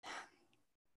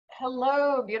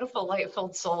Hello, beautiful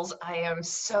light-filled souls. I am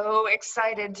so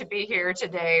excited to be here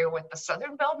today with the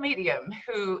Southern Belle Medium,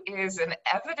 who is an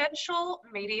evidential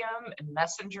medium and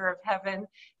messenger of heaven,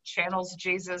 channels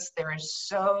Jesus. There is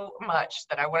so much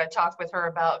that I want to talk with her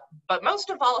about, but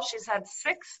most of all, she's had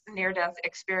 6 near-death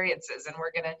experiences, and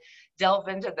we're going to delve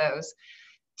into those.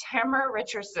 Tamara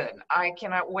Richardson, I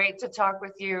cannot wait to talk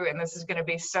with you, and this is going to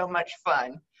be so much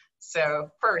fun. So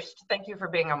first, thank you for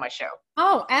being on my show.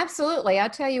 Oh, absolutely. I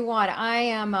tell you what, I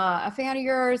am a fan of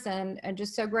yours and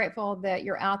just so grateful that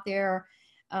you're out there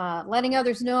letting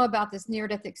others know about this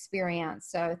near-death experience.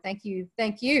 So thank you.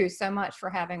 Thank you so much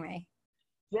for having me.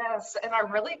 Yes, and I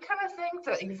really kind of think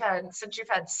that since you've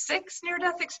had 6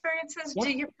 near-death experiences, Yeah.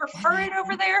 do you prefer it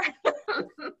over there?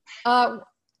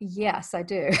 Yes, I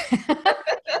do.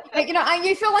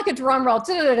 You feel like a drum roll,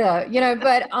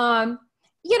 but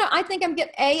I think I'm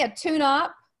getting a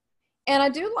tune-up. And I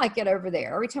do like it over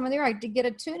there. Every time I'm there, I get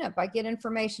a tune-up. I get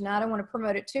information. I don't want to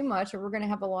promote it too much, or we're going to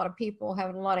have a lot of people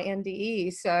having a lot of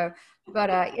NDE. So,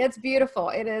 but it's beautiful.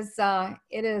 It is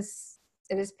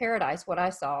paradise what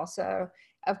I saw. So,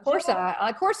 of course, Yeah.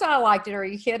 I liked it. Are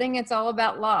you kidding? It's all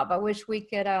about love. I wish we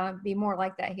could be more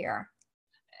like that here.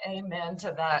 Amen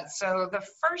to that. So the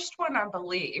first one, I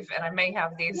believe, and I may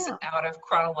have these Yeah. out of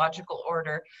chronological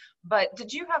order, but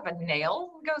did you have a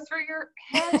nail go through your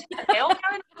head? A nail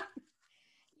gun?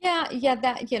 Yeah,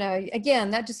 that, again,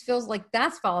 that just feels like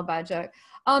that's followed by a joke.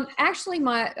 Actually,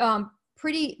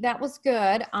 that was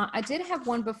good. I did have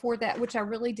one before that, which I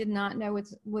really did not know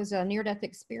was a near-death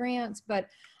experience, but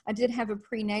I did have a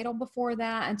prenatal before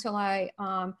that until I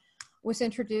was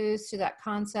introduced to that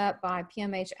concept by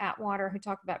PMH Atwater, who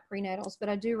talked about prenatals. But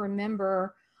I do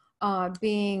remember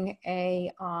being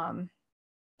if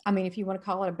you want to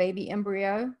call it a baby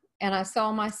embryo, and I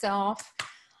saw myself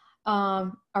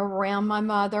around my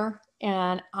mother,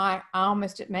 and I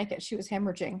almost didn't make it. She was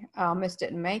hemorrhaging. I almost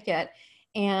didn't make it.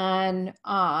 And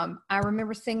I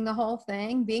remember seeing the whole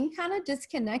thing, being kind of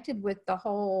disconnected with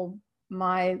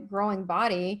my growing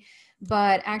body,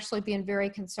 but actually being very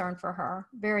concerned for her,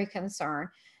 very concerned.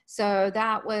 So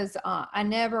that was, I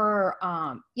never,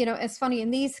 it's funny.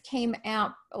 And these came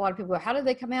out, a lot of people go, how did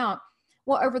they come out?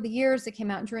 Well, over the years, it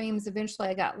came out in dreams. Eventually,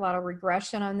 I got a lot of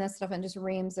regression on this stuff, and just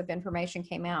reams of information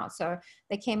came out. So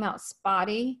they came out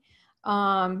spotty.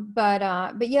 But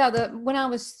yeah, when I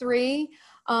was 3,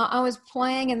 I was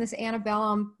playing in this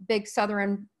antebellum big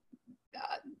Southern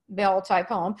belle type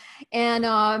home, and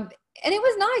it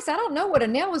was nice. I don't know what a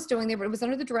nail was doing there, but it was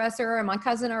under the dresser, and my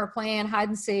cousin and I were playing hide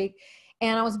and seek,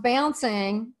 and I was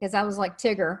bouncing because I was like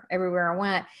Tigger everywhere I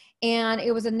went, and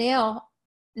it was a nailed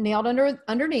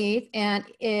underneath, and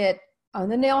it on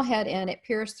the nail head, and it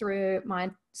pierced through my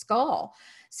skull.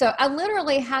 So I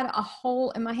literally had a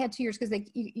hole in my head 2 years, because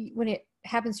when it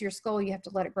happens to your skull, you have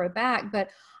to let it grow back. But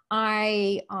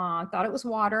I thought it was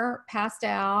water, passed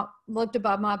out, looked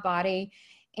above my body,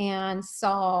 and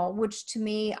saw, which to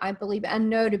me, I believe and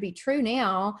know to be true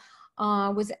now,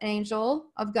 was an angel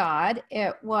of God.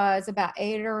 It was about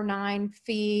 8 or 9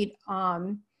 feet,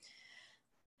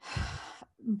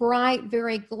 bright,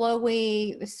 very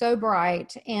glowy, so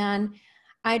bright. And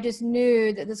I just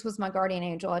knew that this was my guardian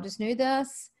angel. I just knew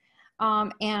this,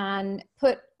 and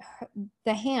put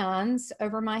the hands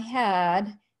over my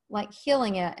head, like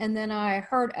healing it. And then I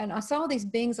heard, and I saw these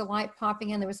beings of light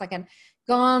popping in. There was like a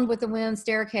Gone with the Wind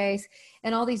staircase,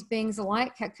 and all these beings of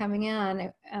light kept coming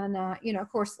in. And, of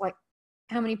course, like,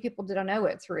 how many people did I know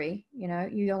at 3?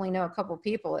 You only know a couple of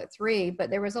people at 3, but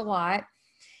there was a lot.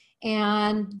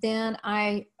 And then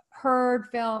I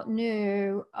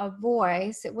knew a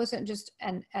voice. It wasn't just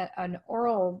an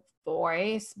oral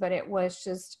voice, but it was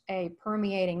just a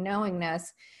permeating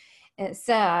knowingness. It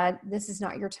said, "This is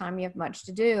not your time. You have much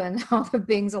to do." And all the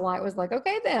beings of light was like,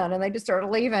 "Okay, then." And they just started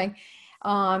leaving.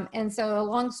 And so,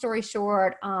 long story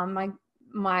short,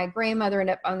 my grandmother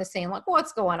ended up on the scene, like,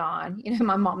 "What's going on?"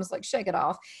 My mom was like, "Shake it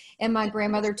off." And my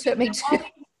grandmother took me to...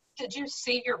 Did you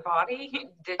see your body?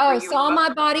 Saw my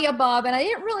body above, and I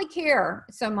didn't really care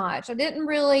so much. I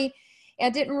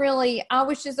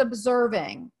was just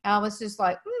observing. I was just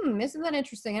like, isn't that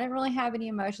interesting? I didn't really have any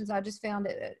emotions. I just found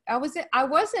it. I was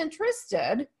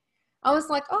interested. I was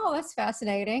like, oh, that's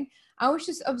fascinating. I was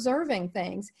just observing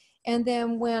things. And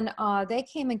then when they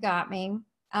came and got me,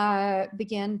 I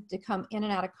began to come in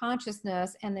and out of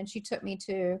consciousness. And then she took me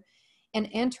to an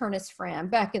internist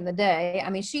friend back in the day. I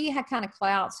mean, she had kind of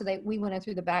clout, so we went in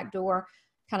through the back door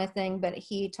kind of thing, but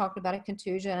he talked about a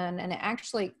contusion, and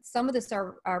actually some of this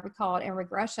I recall in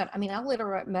regression. I mean, I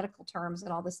literally wrote medical terms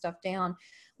and all this stuff down,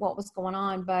 what was going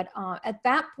on. But at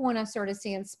that point, I started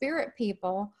seeing spirit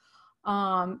people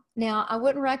Now, I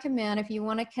wouldn't recommend if you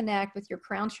want to connect with your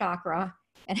crown chakra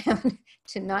and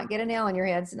to not get a nail in your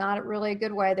head. It's not really a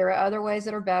good way. There are other ways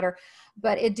that are better,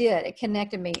 but it did. It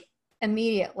connected me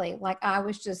immediately. Like I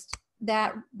was just,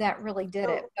 that really did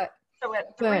it. But So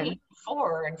at boom, 3,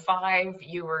 4, and 5,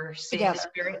 you were seeing together.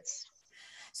 spirits?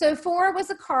 So 4 was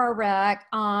a car wreck.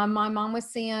 My mom was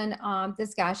seeing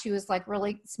this guy. She was like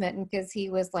really smitten because he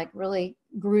was like really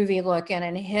groovy looking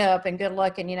and hip and good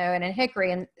looking, you know, and in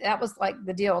Hickory. And that was like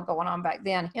the deal going on back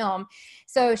then, him.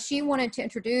 So she wanted to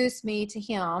introduce me to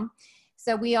him.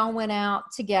 So we all went out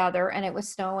together, and it was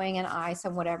snowing and ice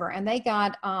and whatever. And they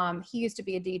got, he used to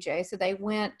be a DJ. So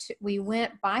we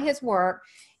went by his work,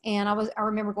 and I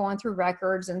remember going through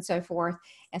records and so forth.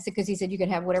 And so, because he said you can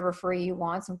have whatever free you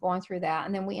want. So I'm going through that.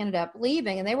 And then we ended up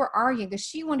leaving, and they were arguing because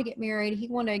she wanted to get married. He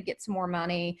wanted to get some more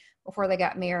money before they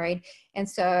got married. And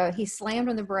so he slammed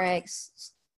on the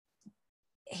brakes,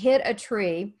 hit a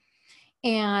tree,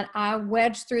 and I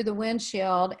wedged through the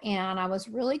windshield, and I was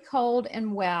really cold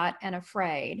and wet and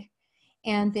afraid.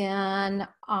 And then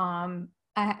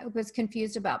I was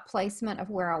confused about placement of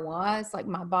where I was, like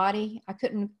my body. I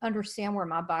couldn't understand where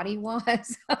my body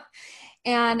was.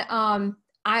 And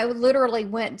I literally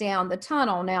went down the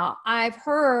tunnel. Now, I've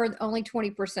heard only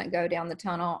 20% go down the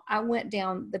tunnel. I went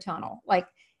down the tunnel. Like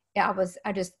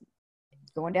I just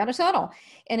going down a tunnel,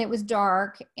 and it was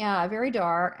dark, very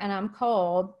dark, and I'm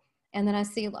cold. And then I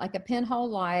see like a pinhole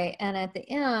light, and at the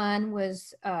end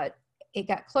was, it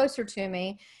got closer to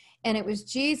me, and it was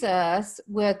Jesus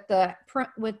with the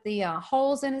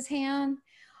holes in his hand.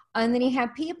 And then he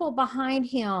had people behind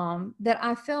him that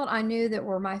I felt I knew that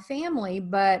were my family,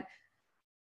 but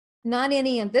not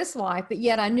any in this life, but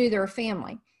yet I knew they were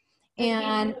family.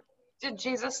 And did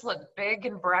Jesus look big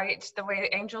and bright the way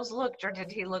the angels looked, or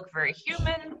did he look very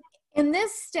human? In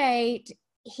this state,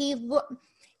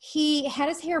 he had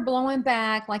his hair blowing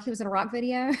back like he was in a rock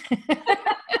video.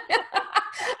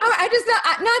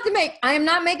 I am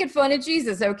not making fun of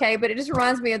Jesus, okay? But it just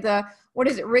reminds me of what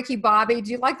is it, Ricky Bobby?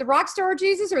 Do you like the rock star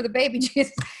Jesus or the baby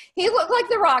Jesus? He looked like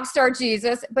the rock star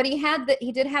Jesus, but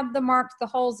he did have the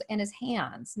holes in his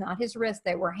hands, not his wrists,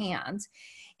 they were hands.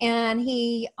 And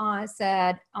he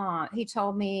said, he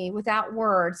told me without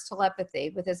words,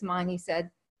 telepathy, with his mind, he said,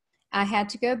 I had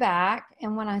to go back.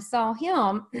 And when I saw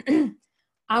him,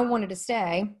 I wanted to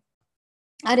stay.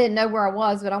 I didn't know where I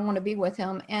was, but I want to be with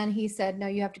him. And he said, no,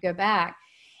 you have to go back.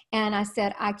 And I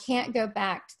said, I can't go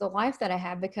back to the life that I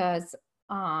had, because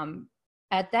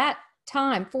at that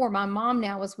time, my mom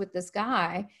now was with this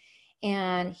guy,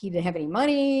 and he didn't have any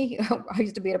money. I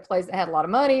used to be at a place that had a lot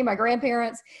of money, my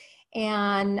grandparents.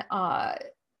 And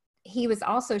he was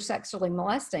also sexually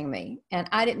molesting me. And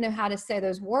I didn't know how to say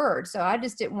those words. So I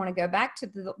just didn't want to go back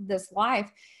to this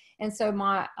life. And so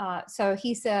so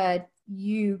he said,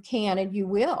 you can and you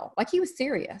will. Like, he was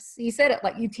serious. He said it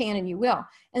like, you can and you will.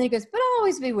 And he goes, but I'll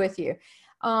always be with you.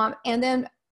 And then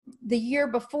the year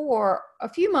before, a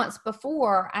few months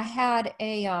before, I had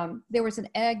there was an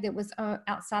egg that was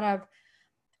outside of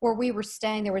where we were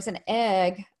staying. There was an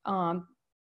egg, and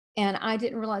I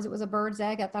didn't realize it was a bird's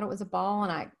egg. I thought it was a ball,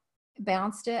 and I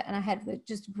bounced it, and I had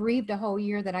just grieved a whole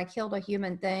year that I killed a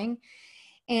human thing.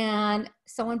 And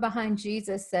someone behind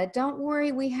Jesus said, don't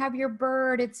worry, we have your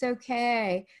bird. It's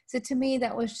okay. So to me,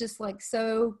 that was just like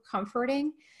so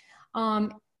comforting.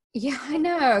 Yeah, I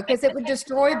know, because it would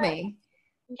destroy me.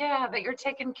 Yeah, that you're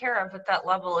taken care of at that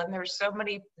level. And there's so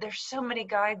many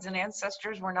guides and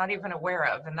ancestors we're not even aware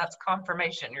of. And that's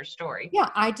confirmation, your story. Yeah,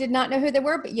 I did not know who they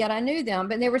were, but yet I knew them.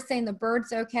 But they were saying the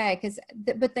bird's okay,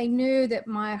 but they knew that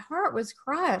my heart was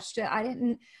crushed.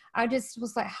 I just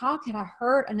was like, how could I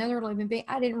hurt another living being?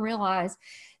 I didn't realize.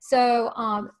 So,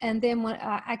 and then when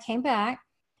I came back,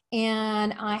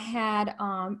 and I had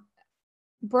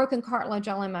broken cartilage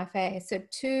all in my face. So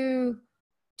two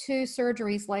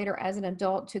surgeries later as an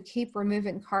adult to keep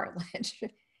removing cartilage,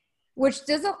 which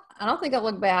I don't think I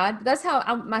look bad, but that's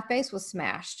how my face was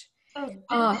smashed.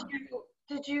 So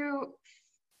did you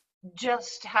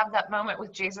just have that moment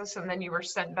with Jesus, and then you were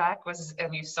sent back,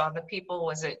 and you saw the people?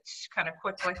 Was it kind of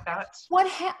quick like that?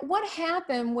 What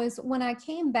happened was, when I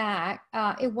came back,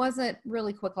 it wasn't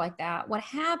really quick like that. What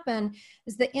happened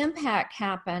is the impact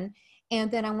happened, and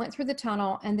then I went through the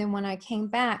tunnel, and then when I came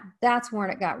back, that's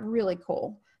when it got really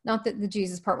cool. Not that the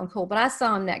Jesus part went cool, but I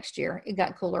saw him next year. It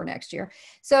got cooler next year.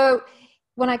 So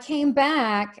when I came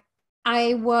back,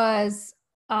 I was,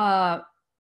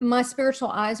 my spiritual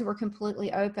eyes were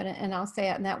completely open, and I'll say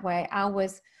it in that way. I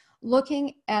was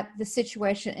looking at the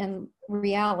situation in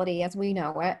reality as we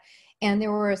know it, and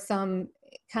there were some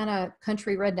kind of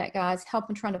country redneck guys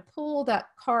trying to pull that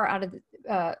car out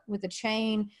of with the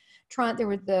chain, trying, there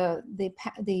was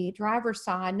the driver's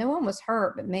side, no one was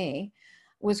hurt but me,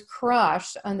 was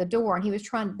crushed on the door, and he was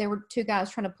trying, there were two guys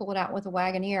trying to pull it out with a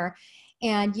Wagoneer.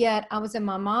 And yet I was in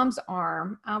my mom's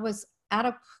arm. I was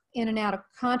in and out of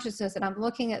consciousness, and I'm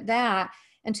looking at that,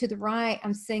 and to the right,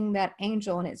 I'm seeing that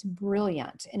angel, and it's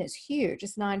brilliant, and it's huge.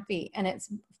 It's 9 feet, and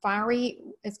it's fiery.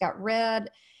 It's got red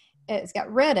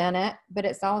in it, but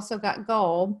it's also got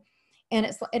gold. And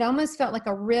it almost felt like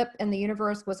a rip in the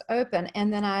universe was open.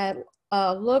 And then I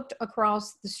looked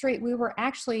across the street. We were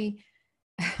actually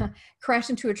crashed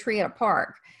into a tree at a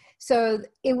park. So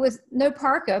it was no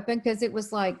park open because it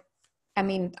was like, I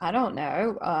mean, I don't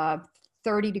know,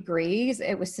 30 degrees.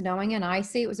 It was snowing and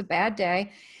icy. It was a bad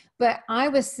day. But I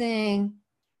was seeing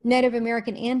Native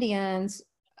American Indians,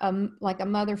 like a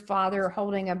mother, father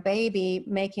holding a baby,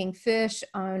 making fish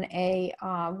on a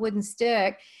wooden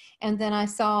stick. And then I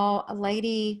saw a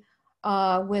lady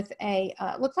with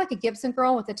looked like a Gibson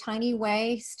girl with a tiny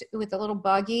waist with a little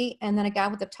buggy, and then a guy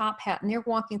with a top hat, and they're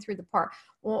walking through the park.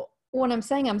 Well, what I'm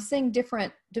saying, I'm seeing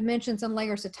different dimensions and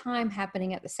layers of time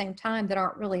happening at the same time that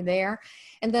aren't really there.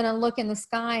 And then I look in the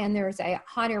sky, and there's a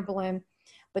hot air balloon.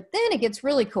 But then it gets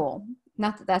really cool.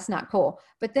 Not that that's not cool.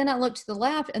 But then I look to the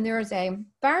left, and there's a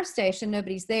fire station.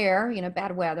 Nobody's there, you know,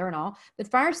 bad weather and all, but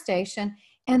fire station.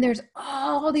 And there's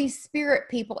all these spirit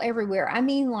people everywhere. I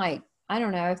mean, like, I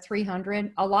don't know,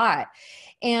 300, a lot.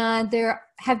 And they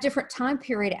have different time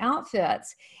period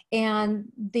outfits. And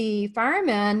the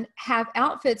firemen have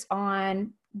outfits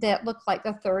on that look like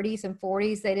the 30s and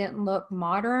 40s. They didn't look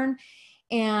modern.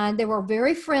 And they were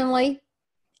very friendly.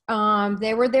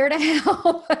 They were there to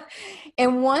help.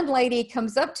 And one lady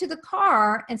comes up to the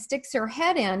car and sticks her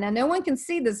head in. Now, no one can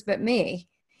see this but me.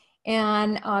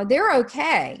 And they're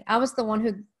okay. I was the one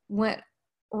who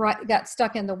got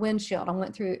stuck in the windshield. I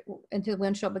went into the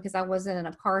windshield because I wasn't in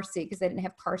a car seat, because they didn't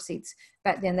have car seats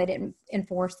back then. They didn't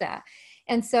enforce that.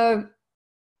 And so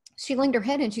she leaned her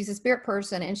head in. She's a spirit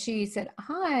person. And she said,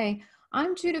 "Hi,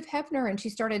 I'm Judith Hefner." And she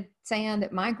started saying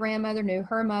that my grandmother knew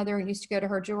her mother and used to go to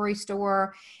her jewelry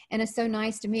store. And it's so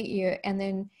nice to meet you. And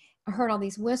then I heard all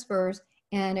these whispers.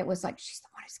 And it was like, she's the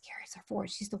one who carries our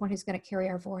voice. She's the one who's going to carry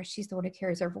our voice. She's the one who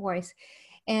carries our voice.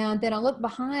 And then I looked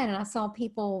behind, and I saw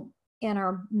people in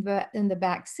the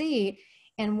back seat.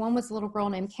 And one was a little girl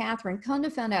named Catherine. Come to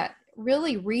find out,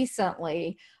 really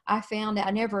recently, I found out,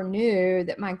 I never knew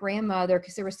that my grandmother,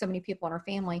 because there were so many people in her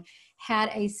family,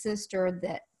 had a sister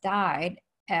that died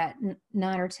at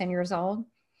 9 or 10 years old.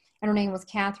 And her name was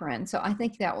Catherine. So I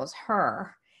think that was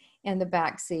her in the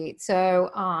back seat.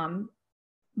 So,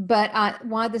 but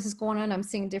while this is going on, I'm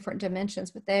seeing different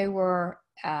dimensions, but they were,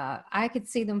 I could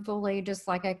see them fully, just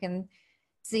like I can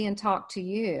see and talk to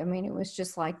you. I mean, it was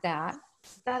just like that.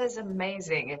 That is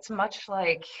amazing. It's much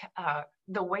like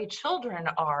the way children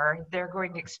are, they're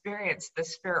going to experience the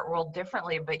spirit world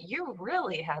differently, but you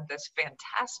really had this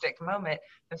fantastic moment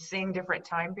of seeing different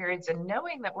time periods and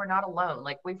knowing that we're not alone.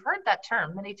 Like, we've heard that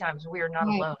term many times, we are not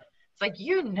Right. alone. It's like,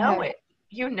 you know it.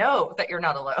 You know that you're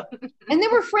not alone. And they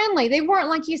were friendly. They weren't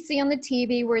like you see on the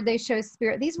TV where they show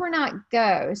spirit. These were not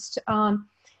ghosts.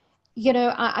 You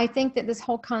know, I think that this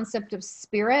whole concept of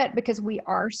spirit, because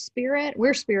we're spirit,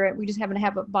 we just happen to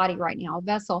have a body right now, a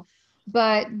vessel.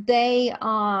 But they,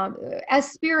 as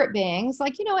spirit beings,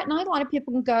 like, you know, at night, a lot of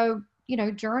people can go, you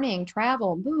know, journeying,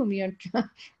 travel, boom, you know,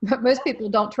 but most people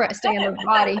don't stay in their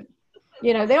body.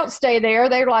 You know, they don't stay there.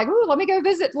 They're like, "Ooh, let me go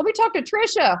visit. Let me talk to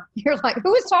Trisha." You're like, "Who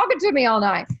was talking to me all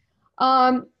night?"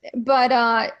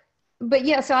 But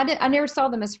yeah, so I never saw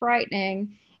them as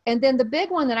frightening. And then the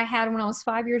big one that I had when I was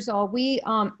 5 years old, we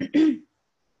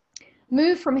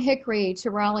moved from Hickory to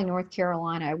Raleigh, North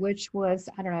Carolina, which was,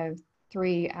 I don't know,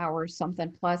 3 hours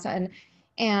something plus. And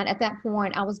at that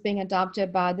point, I was being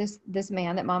adopted by this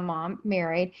man that my mom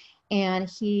married, and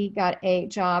he got a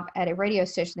job at a radio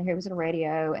station. He was in a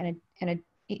radio and a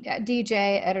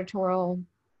DJ, editorial.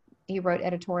 He wrote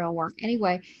editorial work.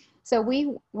 Anyway, so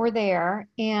we were there,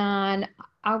 and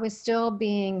I was still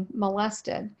being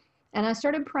molested. And I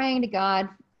started praying to God,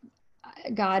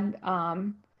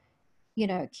 you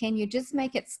know, can you just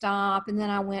make it stop? And then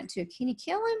I went to, can you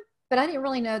kill him? But I didn't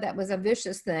really know that was a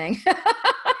vicious thing.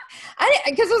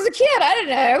 Because I was a kid, I didn't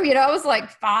know, you know, I was like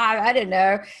 5, I didn't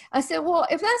know. I said, well,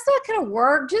 if that's not going to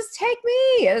work, just take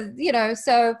me, you know.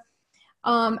 So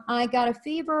I got a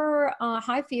fever,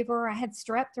 high fever. I had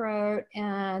strep throat,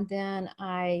 and then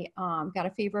I got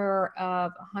a fever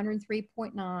of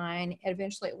 103.9.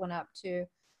 Eventually it went up to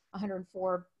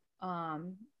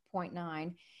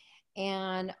 104.9.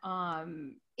 And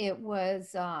it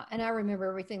was, and I remember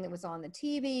everything that was on the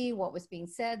TV, what was being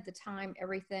said, the time,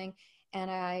 everything. And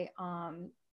I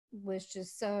was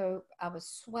just so, I was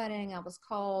sweating, I was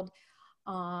cold.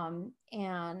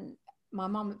 And my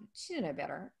mom, she didn't know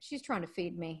better. She's trying to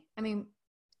feed me. I mean,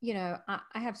 you know,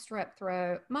 I have strep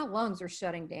throat. My lungs are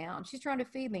shutting down. She's trying to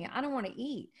feed me. I don't want to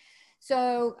eat.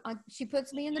 So she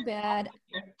puts me in the bed.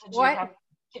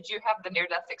 Did you have the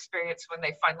near-death experience when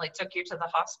they finally took you to the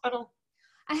hospital?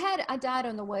 I died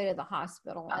on the way to the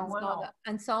hospital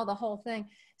and saw the whole thing.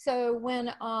 So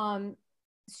when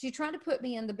she tried to put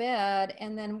me in the bed,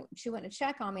 and then she went to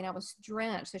check on me, and I was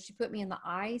drenched. So she put me in the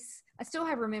ice. I still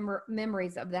have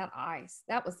memories of that ice.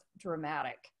 That was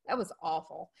dramatic. That was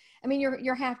awful. I mean,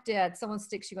 you're half dead. Someone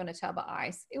sticks you in a tub of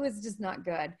ice. It was just not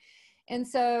good. And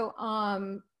so,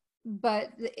 but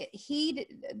he,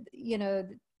 you know,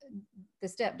 the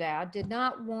stepdad did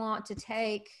not want to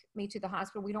take me to the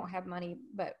hospital. We don't have money,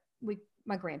 but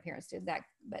my grandparents did that,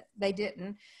 but they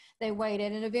didn't. They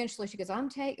waited, and eventually she goes,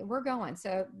 we're going.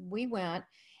 So we went.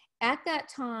 At that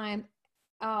time,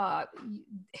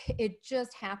 it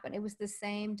just happened. It was the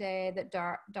same day that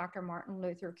Dr. Martin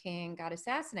Luther King got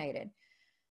assassinated.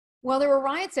 Well, there were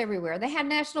riots everywhere. They had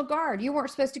National Guard. You weren't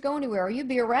supposed to go anywhere or you'd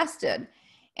be arrested.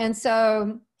 And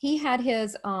so he had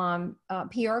his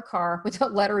PR car with the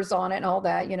letters on it and all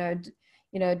that, you know,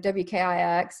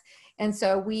 WKIX. And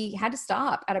so we had to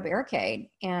stop at a barricade.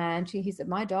 And he said,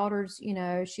 my daughter's, you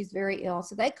know, she's very ill.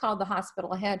 So they called the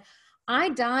hospital ahead. I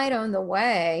died on the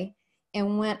way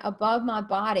and went above my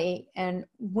body and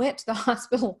went to the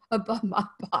hospital above my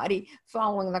body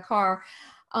following the car.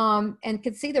 And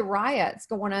could see the riots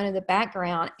going on in the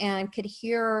background and could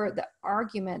hear the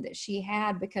argument that she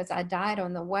had because I died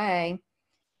on the way.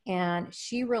 And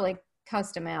she really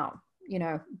cussed him out, you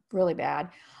know, really bad.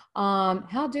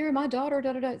 How dare my daughter,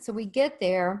 da, da, da. So we get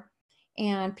there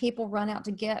and people run out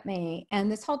to get me. And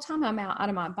this whole time I'm out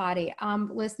of my body,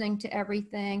 I'm listening to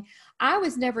everything. I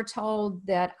was never told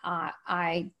that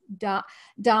I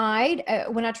died.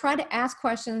 When I tried to ask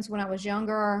questions when I was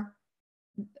younger,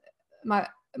 my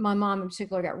mom in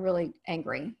particular got really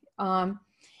angry.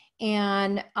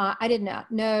 And I did not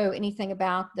know anything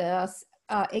about this.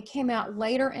 It came out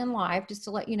later in life, just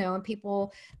to let you know, and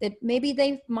people that maybe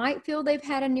they might feel they've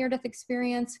had a near-death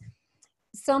experience.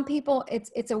 Some people,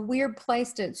 it's a weird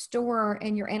place to store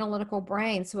in your analytical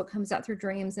brain, so it comes out through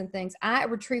dreams and things. I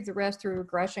retrieved the rest through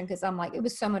regression because I'm like, it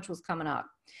was so much was coming up.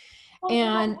 Well,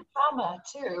 and trauma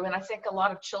too, and I think a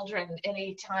lot of children,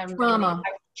 anytime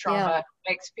trauma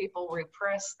makes people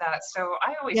repress that. So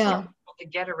I always tell people to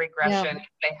get a regression if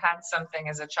they had something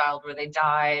as a child where they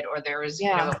died or there was you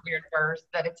know, a weird birth.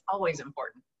 That it's always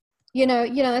important. You know,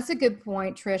 that's a good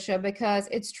point, Tricia, because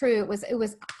it's true. It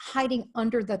was hiding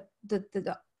under the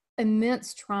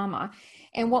immense trauma,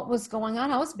 and what was going on.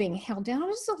 I was being held down. I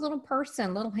was just a little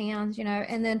person, little hands, you know,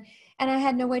 and I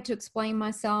had no way to explain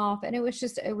myself, and it was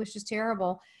just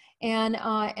terrible.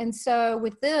 And so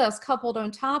with this coupled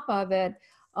on top of it,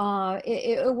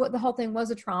 the whole thing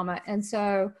was a trauma. And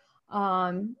so,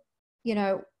 you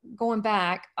know, going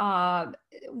back,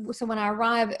 so when I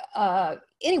arrived,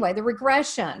 anyway, the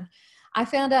regression, I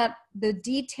found out the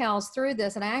details through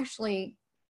this, and I actually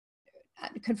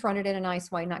confronted in a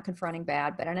nice way, not confronting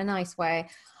bad, but in a nice way.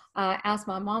 I asked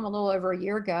my mom a little over a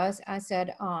year ago. I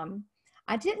said,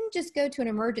 I didn't just go to an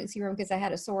emergency room because I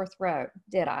had a sore throat,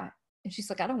 did I? And she's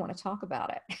like, I don't want to talk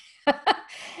about it.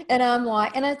 And I'm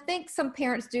like, and I think some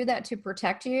parents do that to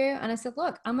protect you. And I said,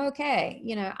 look, I'm okay.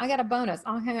 You know, I got a bonus.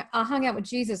 I hung out with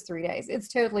Jesus 3 days. It's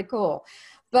totally cool.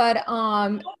 But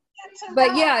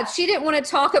yeah, she didn't want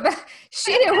to talk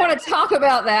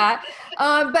about that.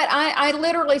 But I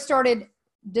literally started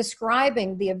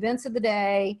describing the events of the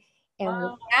day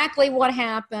and exactly what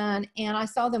happened. And I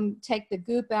saw them take the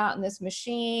goop out in this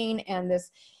machine and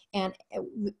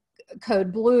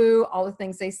code blue, all the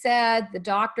things they said, the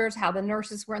doctors, how the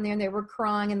nurses were in there and they were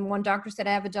crying. And one doctor said,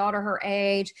 I have a daughter her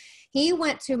age. He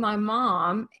went to my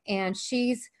mom and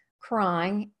she's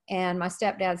crying, and my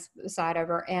stepdad's beside of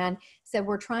her, and said,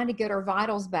 we're trying to get her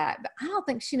vitals back. But I don't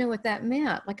think she knew what that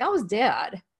meant. Like I was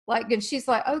dead. Like, and she's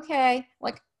like, okay.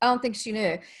 Like, I don't think she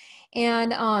knew.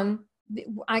 And,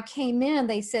 I came in,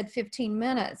 they said 15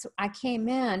 minutes. I came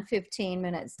in 15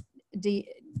 minutes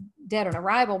dead on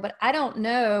arrival, but I don't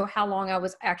know how long I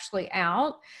was actually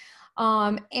out.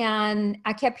 And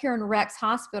I kept hearing Rex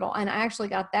Hospital, and I actually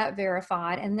got that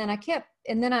verified. And then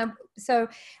so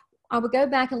I would go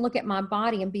back and look at my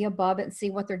body and be above it and see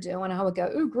what they're doing. I would go,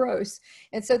 ooh, gross.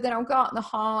 And so then I would go out in the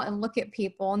hall and look at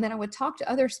people. And then I would talk to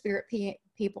other spirit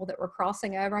people that were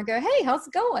crossing over. I go, hey, how's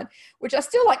it going? Which I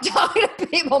still like talking to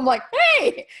people. I'm like,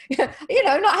 hey, you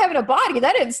know, not having a body,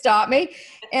 that didn't stop me.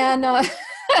 And,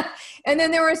 and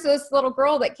then there was this little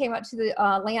girl that came up to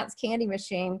the Lance candy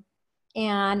machine.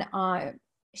 and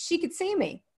she could see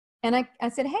me. And I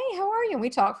said, hey, how are you? And we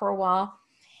talked for a while.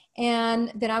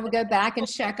 And then I would go back and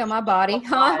check on my body.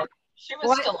 Huh? She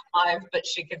was still alive, but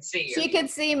she could see you. She could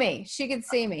see me. She could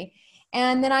see me.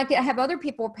 And then I have other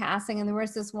people passing. And there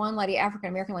was this one lady,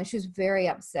 African-American lady, she was very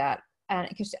upset. And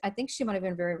because I think she might have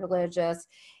been very religious,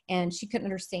 and she couldn't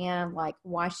understand like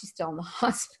why she's still in the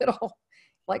hospital.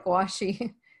 Like, why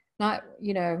she not,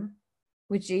 you know,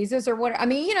 with Jesus or what. I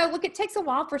mean, you know, look, it takes a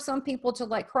while for some people to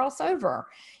like cross over,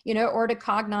 you know, or to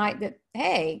cognite that,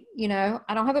 hey, you know,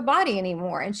 I don't have a body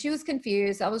anymore. And she was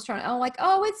confused. I was trying to,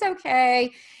 oh, it's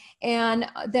okay. And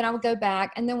then I would go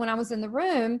back. And then when I was in the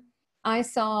room, I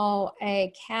saw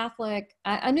a Catholic.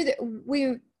 I knew that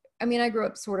I grew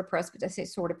up sort of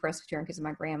Presbyterian because of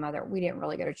my grandmother. We didn't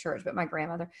really go to church, but my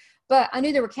grandmother. But I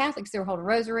knew there were Catholics. They were holding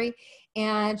rosary.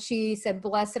 And she said,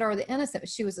 blessed are the innocent.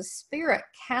 She was a spirit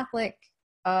Catholic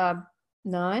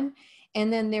nun.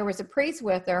 And then there was a priest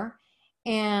with her.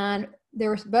 And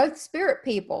there was both spirit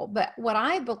people. But what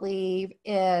I believe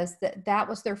is that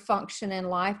was their function in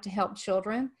life, to help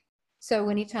children. So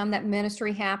anytime that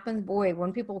ministry happens, boy,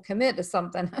 when people commit to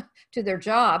something, to their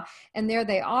job, and there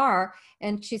they are.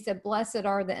 And she said, blessed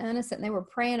are the innocent. And they were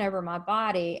praying over my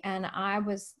body. And I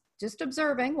was just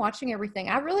observing, watching everything.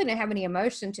 I really didn't have any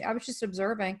emotion. I was just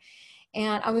observing.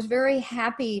 And I was very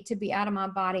happy to be out of my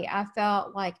body. I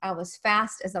felt like I was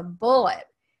fast as a bullet.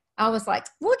 I was like,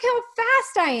 look how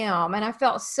fast I am. And I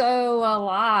felt so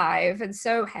alive and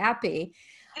so happy.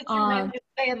 Did you manage to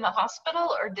stay in the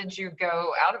hospital, or did you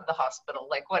go out of the hospital?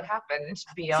 Like, what happened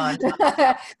beyond?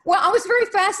 Well, I was very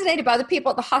fascinated by the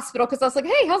people at the hospital, because I was like,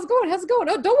 hey, how's it going? How's it going?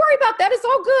 Oh, don't worry about that. It's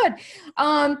all good.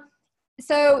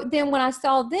 So then when I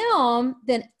saw them,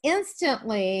 then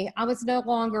instantly I was no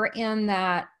longer in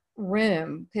that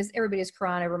room, because everybody was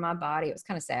crying over my body. It was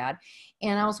kind of sad.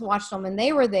 And I was watching them, and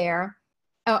they were there.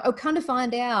 Kind of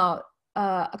find out,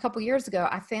 a couple years ago,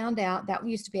 I found out that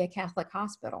used to be a Catholic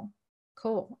hospital.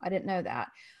 Cool. I didn't know that.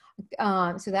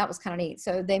 So that was kind of neat.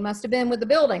 So they must have been with the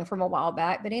building from a while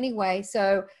back. But anyway,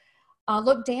 so I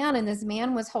looked down, and this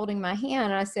man was holding my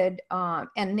hand, and I said,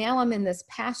 and now I'm in this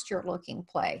pasture looking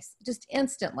place, just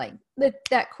instantly,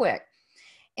 that quick.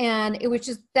 And it was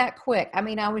just that quick. I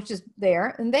mean, I was just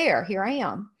there, and here I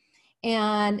am.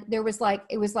 And it was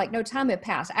like no time had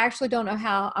passed. I actually don't know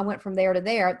how I went from there to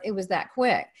there. It was that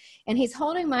quick. And he's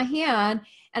holding my hand.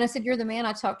 And I said, you're the man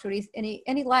I talked to. And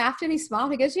he laughed and he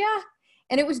smiled. He goes, yeah.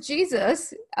 And it was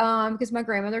Jesus, because my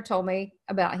grandmother told me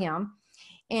about him.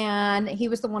 And he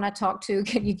was the one I talked to.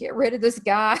 Can you get rid of this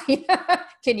guy?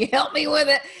 Can you help me with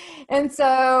it? And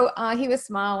so he was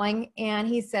smiling. And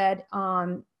he said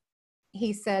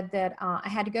that I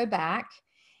had to go back.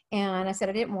 And I said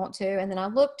I didn't want to. And then I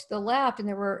looked to the left, and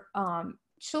there were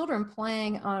children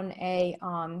playing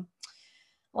on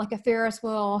like a Ferris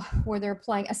wheel, where they're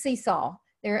playing a seesaw.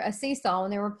 They're a seesaw,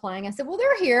 and they were playing. I said, well,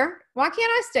 they're here. Why can't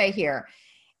I stay here?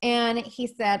 And he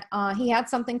said he had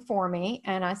something for me.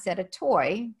 And I said, a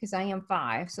toy, because I am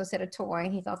 5. So I said, a toy.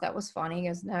 And he thought that was funny. He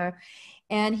goes, no.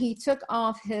 And he took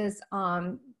off his,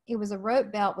 it was a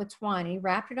rope belt with twine. He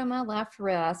wrapped it on my left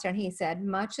wrist. And he said,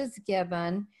 much is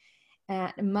given.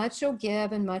 And much you'll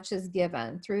give, and much is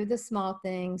given. Through the small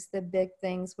things, the big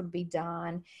things would be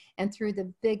done. And through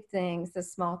the big things, the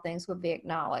small things would be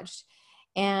acknowledged.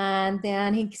 And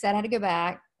then he said I had to go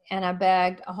back, and I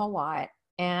begged a whole lot.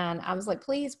 And I was like,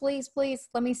 please, please, please,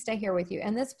 let me stay here with you.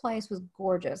 And this place was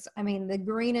gorgeous. I mean, the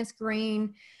greenest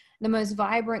green, the most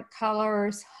vibrant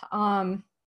colors. There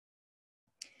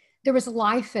was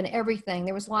life in everything.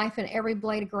 There was life in every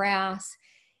blade of grass,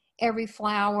 every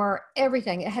flower,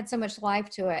 everything. It had so much life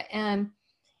to it. And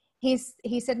he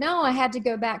said, no, I had to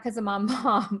go back because of my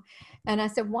mom. And I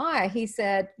said, why? He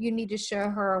said, you need to show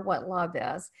her what love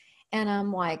is. And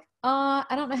I'm like, I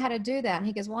don't know how to do that. And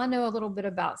he goes, well, I know a little bit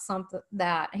about something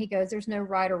that. He goes, there's no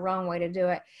right or wrong way to do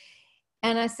it.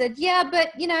 And I said, yeah,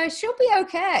 but she'll be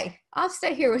okay. I'll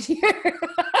stay here with you.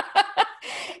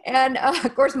 And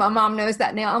of course, my mom knows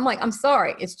that now. I'm like, I'm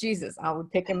sorry, it's Jesus. I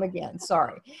would pick him again.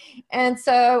 Sorry. And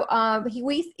so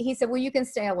he said, well, you can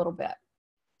stay a little bit.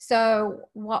 So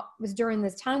what was during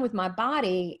this time with my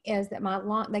body is that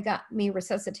they got me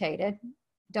resuscitated.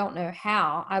 Don't know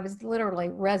how. I was literally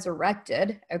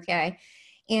resurrected. Okay.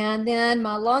 And then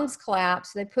my lungs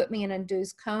collapsed. They put me in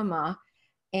induced coma.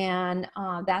 And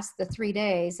that's the 3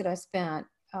 days that I spent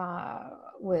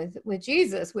with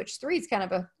Jesus, which 3 is kind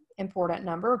of a important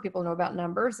number. People know about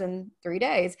numbers, and 3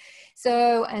 days.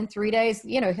 So, and 3 days,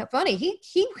 funny,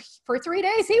 he for 3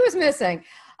 days, he was missing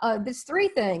this 3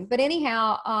 thing. But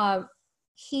anyhow,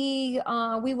 we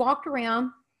walked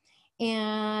around,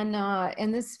 and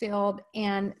in this field,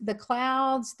 and the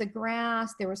clouds, the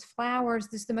grass, there was flowers,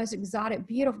 this the most exotic,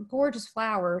 beautiful, gorgeous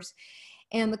flowers.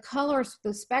 And the colors,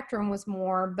 the spectrum was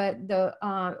more, but the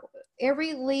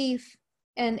every leaf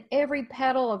and every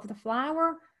petal of the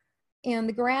flower and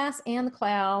the grass and the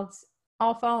clouds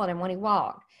all followed him when he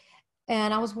walked.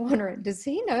 And I was wondering, does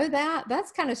he know that?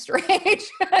 That's kind of strange,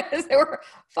 because they were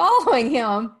following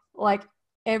him, like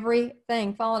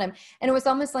everything followed him. And it was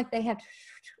almost like they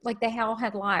all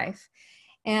had life.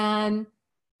 And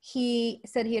he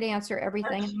said he'd answer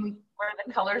everything. Were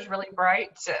the colors really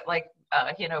bright? Like,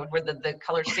 where the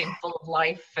colors seem full of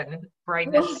life and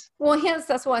brightness? Well, hence,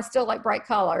 that's why I still like bright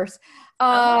colors.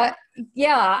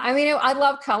 Yeah, I mean, I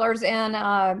love colors, and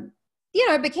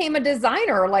I became a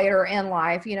designer later in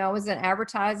life. I was in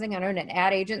advertising. I owned an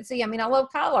ad agency. I mean, I love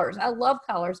colors.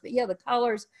 But yeah, the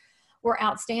colors were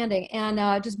outstanding,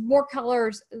 and just more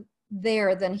colors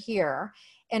there than here.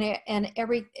 And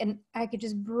I could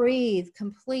just breathe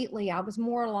completely. I was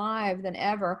more alive than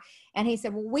ever. And he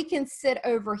said, well, we can sit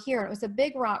over here. And it was a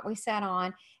big rock we sat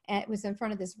on, and it was in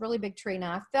front of this really big tree.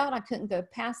 Now, I felt I couldn't go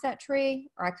past that tree,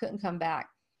 or I couldn't come back.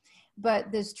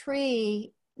 But this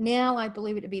tree, now I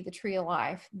believe it to be the tree of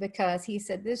life, because he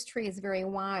said, this tree is very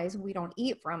wise. We don't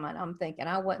eat from it.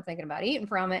 I wasn't thinking about eating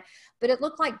from it, but it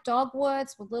looked like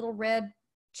dogwoods with little red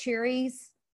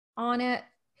cherries on it.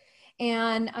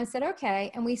 And I said, okay.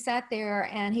 And we sat there,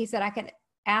 and he said I could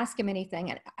ask him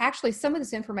anything. And actually, some of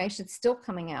this information is still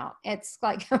coming out. It's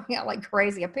like coming out like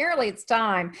crazy. Apparently it's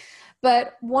time.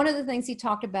 But one of the things he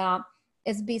talked about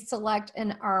is be select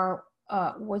in our,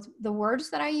 with the words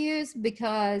that I use,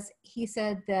 because he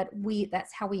said that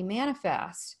that's how we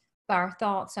manifest, by our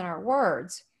thoughts and our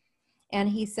words. And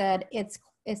he said, it's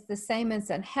the same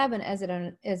as in heaven as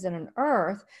it is in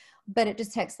earth, but it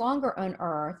just takes longer on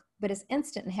earth, but it's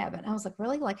instant in heaven. I was like,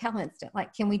 really? Like, how instant?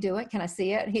 Like, can we do it? Can I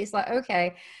see it? And he's like,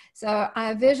 okay. So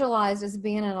I visualized as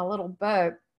being in a little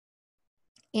boat,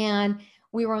 and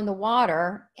we were in the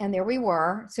water, and there we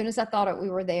were. As soon as I thought it, we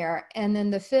were there. And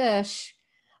then the fish,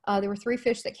 there were 3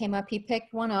 fish that came up. He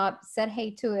picked one up, said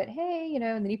hey to it, hey, and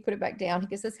then he put it back down. He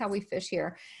goes, this is how we fish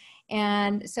here.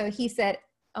 And so he said,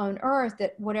 on earth,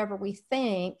 that whatever we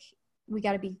think, we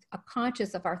got to be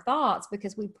conscious of our thoughts,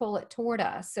 because we pull it toward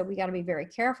us. So we got to be very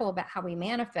careful about how we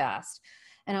manifest.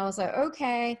 And I was like,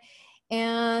 okay.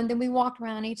 And then we walked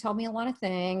around, and he told me a lot of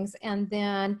things. And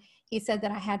then he said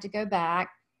that I had to go back,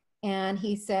 and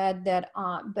he said that,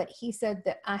 but he said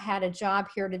that I had a job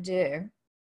here to do.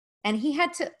 And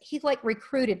he like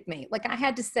recruited me. Like, I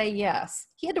had to say yes.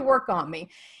 He had to work on me.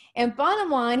 And bottom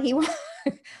line,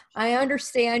 I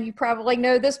understand you probably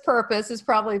know this purpose is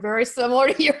probably very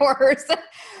similar to yours,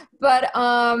 but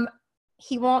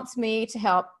he wants me to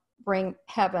help bring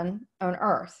heaven on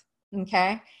earth.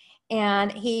 Okay.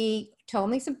 And he told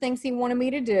me some things he wanted me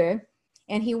to do,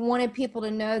 and he wanted people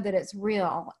to know that it's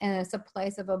real, and it's a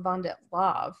place of abundant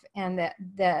love, and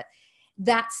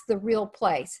that's the real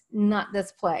place, not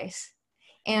this place.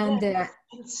 And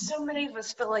so many of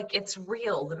us feel like it's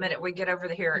real the minute we get over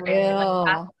here. Real.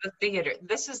 And like, the theater.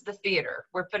 This is the theater.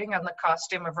 We're putting on the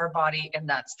costume of our body, and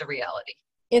that's the reality.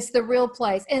 It's the real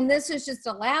place. And this is just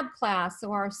a lab class,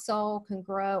 so our soul can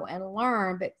grow and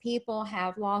learn, but people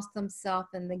have lost themselves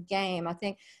in the game. I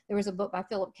think there was a book by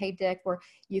Philip K. Dick where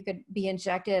you could be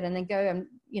injected and then go and,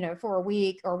 for a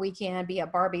week or weekend, be a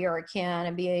Barbie or a Ken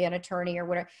and be an attorney or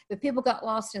whatever. But people got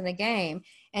lost in the game,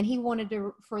 and he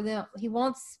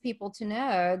wants people to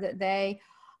know that they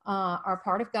are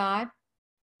part of God,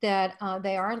 that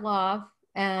they are love,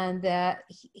 and that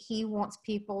he wants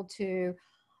people to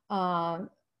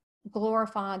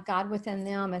glorify God within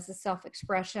them as a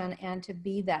self-expression and to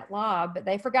be that love, but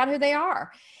they forgot who they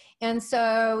are. And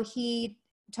so he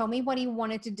told me what he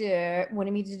wanted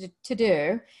me to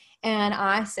do. And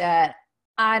I said,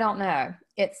 I don't know.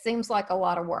 It seems like a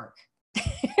lot of work.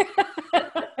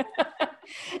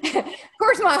 Of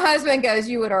course, my husband goes,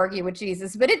 you would argue with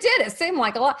Jesus, but it did. It seemed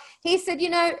like a lot. He said,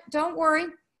 don't worry.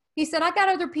 He said, I got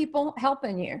other people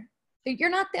helping you.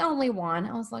 You're not the only one.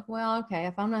 I was like, well, okay,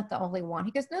 if I'm not the only one. He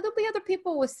goes, no, there'll be other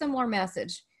people with similar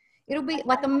message. It'll be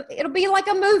like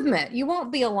a movement. You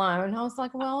won't be alone. I was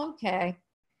like, well, okay.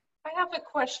 I have a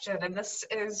question, and this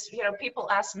is, people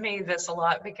ask me this a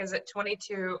lot, because at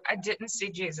 22, I didn't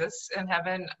see Jesus in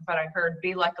heaven, but I heard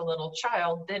be like a little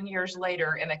child. Then years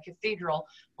later in a cathedral,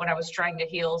 when I was trying to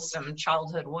heal some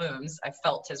childhood wounds, I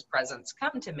felt his presence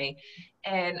come to me.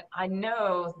 And I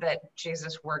know that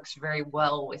Jesus works very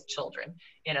well with children.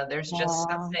 There's just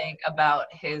something about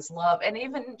his love, and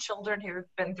even children who've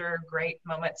been through great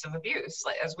moments of abuse,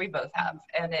 as we both have.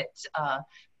 And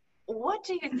what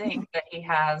do you think that he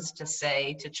has to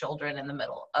say to children in the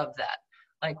middle of that?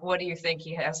 Like, what do you think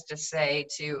he has to say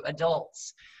to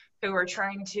adults who are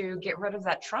trying to get rid of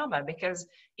that trauma? Because,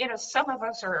 you know, some of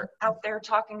us are out there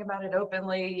talking about it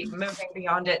openly, moving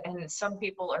beyond it, and some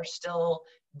people are still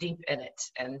deep in it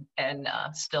and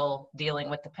still dealing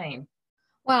with the pain.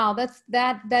 Wow,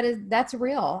 that's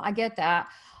real. I get that.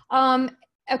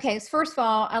 Okay, so first of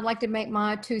all, I'd like to make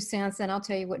my 2 cents, and I'll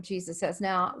tell you what Jesus says.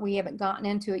 Now, we haven't gotten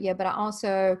into it yet, but I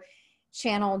also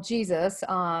channel Jesus.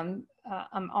 I'm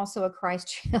also a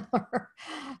Christ channeler.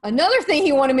 Another thing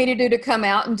he wanted me to do, to come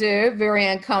out and do, very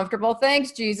uncomfortable.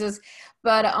 Thanks, Jesus.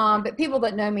 But people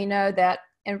that know me know that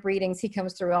in readings he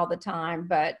comes through all the time.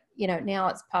 But you know, now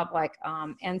it's public.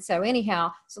 And so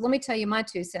anyhow, so let me tell you my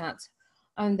 2 cents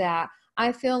on that.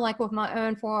 I feel like with my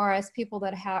own 4RS, people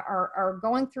that are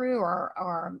going through or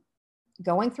are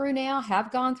going through now,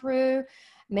 have gone through,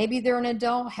 maybe they're an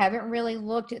adult, haven't really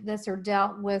looked at this or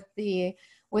dealt with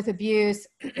abuse.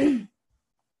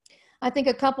 I think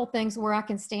a couple things where I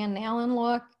can stand now and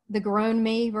look, the grown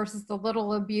me versus the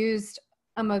little abused,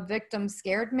 I'm a victim,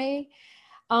 scared me,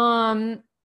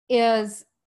 is,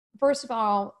 first of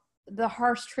all, the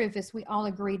harsh truth is we all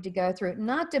agreed to go through it,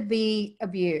 not to be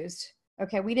abused.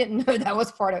 Okay, we didn't know that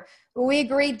was part of it, but we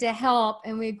agreed to help,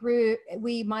 and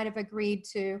we might have agreed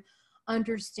to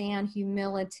understand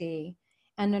humility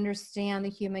and understand the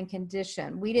human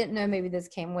condition. We didn't know maybe this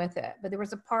came with it, but there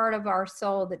was a part of our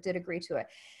soul that did agree to it.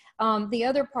 The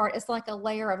other part is like a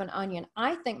layer of an onion.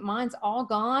 I think mine's all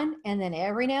gone, and then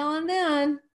every now and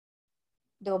then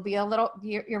there'll be a little,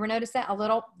 you ever notice that? A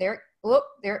little, there, whoop,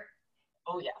 there.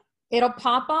 Oh yeah. It'll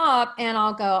pop up, and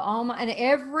I'll go, oh my, and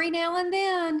every now and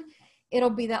then it'll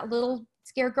be that little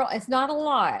scared girl. It's not a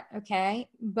lot, okay?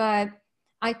 But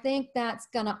I think that's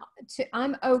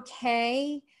I'm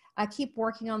okay. I keep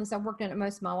working on this. I've worked on it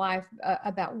most of my life,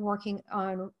 about working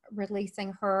on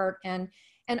releasing hurt. And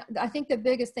I think the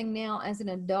biggest thing now as an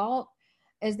adult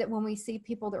is that when we see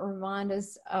people that remind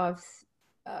us of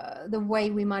the way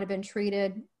we might have been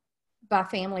treated by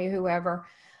family or whoever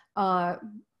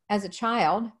as a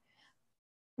child,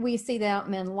 we see that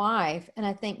in life. And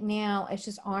I think now it's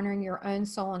just honoring your own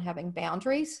soul and having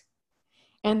boundaries.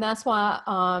 And that's why,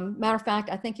 matter of fact,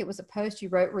 I think it was a post you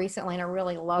wrote recently, and I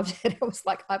really loved it. It was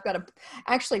like, I've got to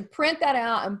actually print that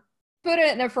out and put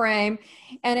it in a frame.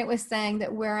 And it was saying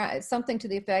that something to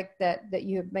the effect that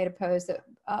you have made a post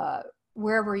that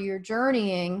wherever you're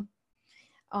journeying,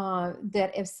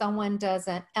 that if someone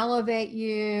doesn't elevate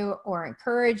you or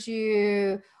encourage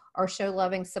you or show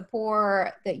loving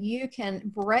support, that you can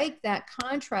break that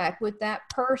contract with that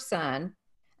person.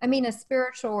 I mean, a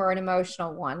spiritual or an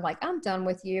emotional one, like, I'm done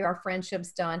with you, our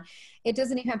friendship's done. It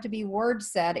doesn't even have to be word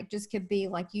said. It just could be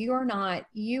like, you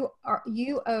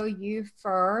owe you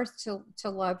first to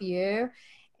love you.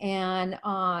 And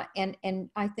I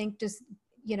think just,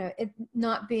 you know, it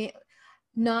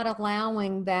not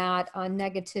allowing that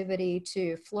negativity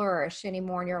to flourish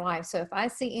anymore in your life. So if I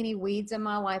see any weeds in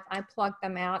my life, I pluck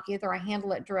them out. Either I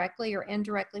handle it directly or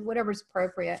indirectly, whatever's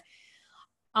appropriate.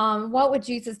 What would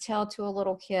Jesus tell to a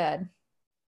little kid?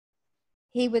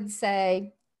 He would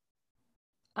say,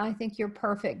 I think you're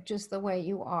perfect just the way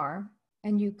you are.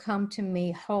 And you come to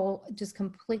me whole, just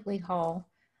completely whole.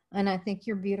 And I think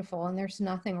you're beautiful, and there's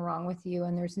nothing wrong with you,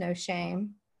 and there's no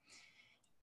shame.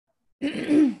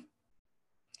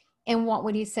 And what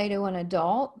would he say to an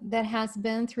adult that has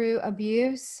been through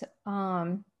abuse?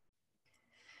 The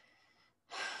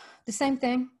same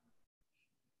thing.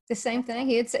 The same thing.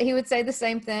 He would say the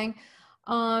same thing.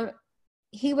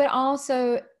 He would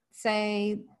also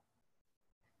say,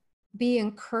 be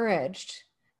encouraged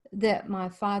that my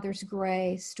Father's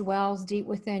grace dwells deep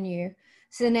within you.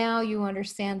 So now you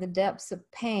understand the depths of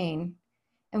pain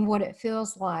and what it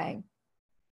feels like.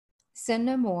 Sin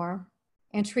no more,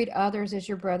 and treat others as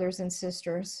your brothers and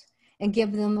sisters, and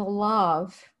give them the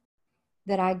love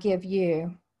that I give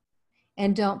you.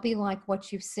 And don't be like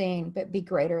what you've seen, but be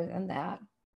greater than that,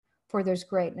 for there's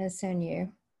greatness in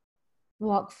you.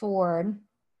 Walk forward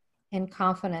in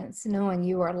confidence, knowing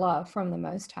you are loved from the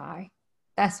Most High.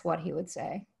 That's what he would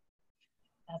say.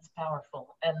 That's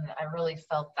powerful. And I really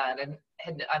felt that.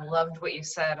 And I loved what you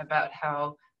said about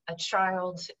how a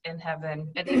child in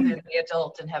heaven and even the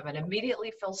adult in heaven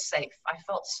immediately feels safe. I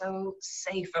felt so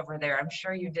safe over there. I'm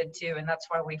sure you did too. And that's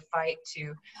why we fight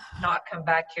to not come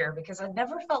back here, because I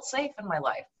never felt safe in my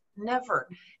life. Never.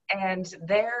 And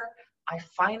there I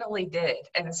finally did.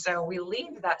 And so we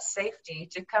leave that safety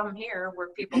to come here where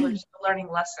people are just learning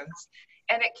lessons.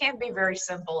 And it can be very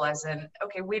simple, as in,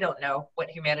 okay, we don't know what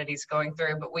humanity's going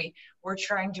through, but we're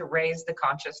trying to raise the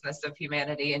consciousness of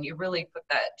humanity. And you really put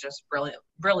that just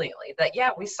brilliantly, that, yeah,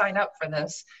 we sign up for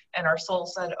this, and our soul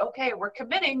said, okay, we're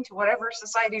committing to whatever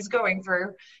society's going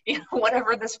through,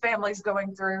 whatever this family's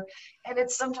going through. And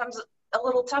it's sometimes a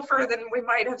little tougher than we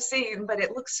might have seen, but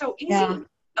it looks so easy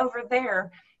over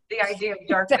there. The idea of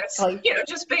darkness, Exactly.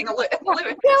 Just being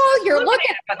you're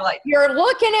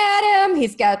looking at him.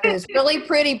 He's got those really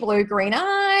pretty blue-green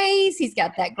eyes. He's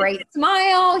got that great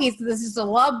smile. This is a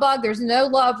love bug. There's no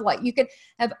love like you could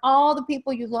have all the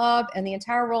people you love and the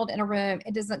entire world in a room.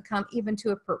 It doesn't come even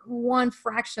to one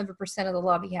fraction of a percent of the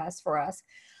love he has for us.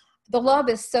 The love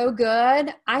is so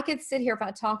good. I could sit here, if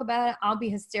I talk about it, I'll be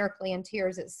hysterically in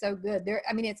tears. It's so good.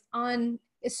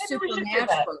 It's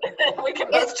supernatural. We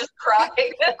can both just cry.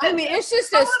 It's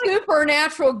just a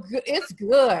supernatural. It's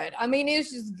good.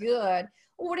 It's just good.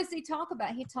 Well, what does he talk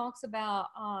about? He talks about,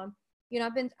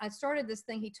 I started this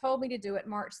thing. He told me to do it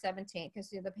March 17th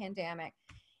because of the pandemic.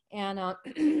 And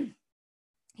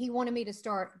he wanted me to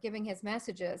start giving his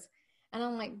messages. And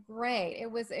I'm like, great. It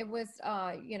was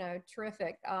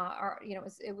terrific.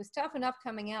 It was tough enough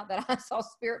coming out that I saw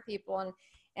spirit people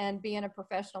and being a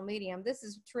professional medium. This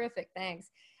is terrific.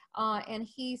 Thanks. And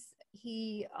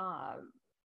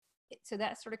so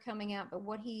that's sort of coming out. But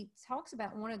what he talks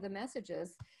about in one of the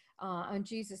messages on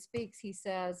Jesus Speaks, he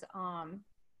says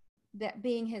that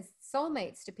being his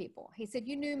soulmates to people. He said,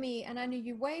 you knew me and I knew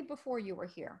you way before you were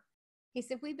here. He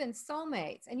said, we've been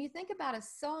soulmates. And you think about a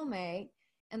soulmate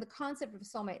and the concept of a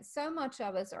soulmate. So much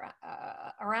of us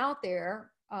are out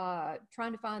there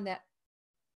trying to find that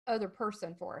other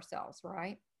person for ourselves,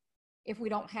 right? If we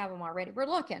don't have them already, we're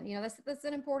looking. That's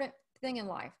an important thing in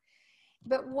life.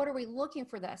 But what are we looking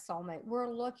for that soulmate?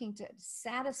 We're looking to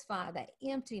satisfy that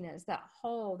emptiness, that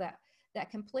hole,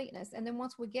 that completeness. And then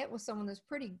once we get with someone that's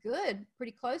pretty good,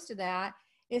 pretty close to that,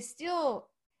 it still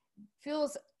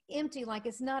feels empty, like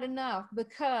it's not enough,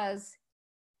 because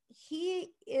he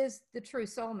is the true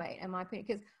soulmate, in my opinion,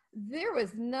 because there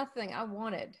was nothing I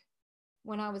wanted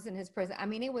when I was in his presence.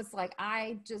 It was like,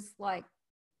 I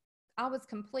was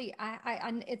complete.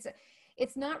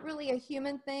 It's not really a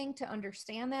human thing to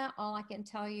understand that. All I can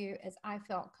tell you is I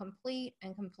felt complete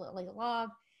and completely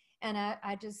loved. And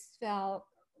I just felt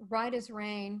right as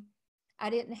rain. I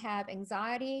didn't have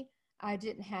anxiety. I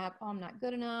didn't have, I'm not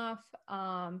good enough.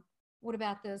 What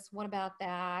about this? What about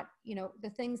that?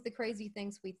 The crazy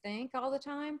things we think all the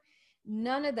time.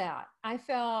 None of that. I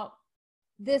felt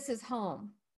this is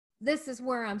home. This is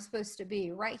where I'm supposed to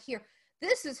be, right here.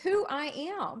 This is who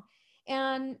I am.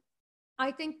 And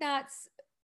I think that's,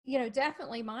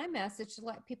 definitely my message to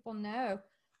let people know.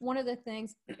 One of the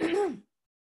things,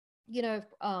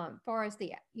 far as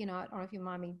the, I don't know if you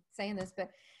mind me saying this,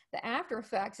 but the after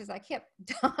effects is I kept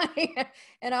dying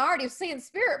and I already seeing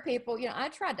spirit people. I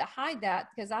tried to hide that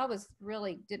because I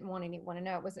didn't want anyone to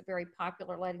know. It wasn't very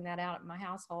popular letting that out in my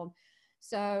household.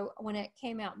 So when it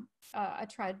came out, I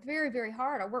tried very, very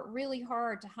hard. I worked really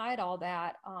hard to hide all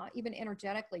that, even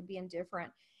energetically being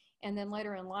different. And then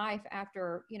later in life,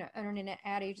 after, owning an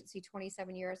ad agency,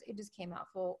 27 years, it just came out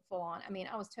full on.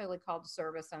 I was totally called to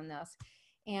service on this.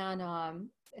 And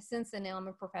since then, now I'm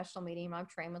a professional medium. I've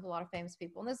trained with a lot of famous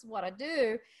people, and this is what I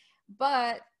do.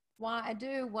 But why I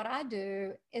do what I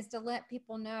do is to let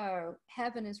people know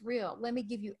heaven is real. Let me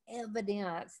give you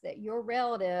evidence that your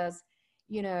relatives,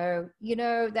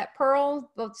 that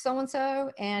Pearl,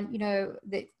 so-and-so, and,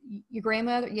 that your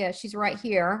grandmother, yeah, she's right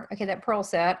here. Okay, that Pearl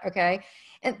set, okay.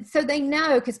 And so they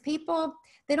know, because people,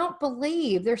 they don't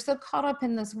believe. They're so caught up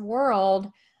in this world.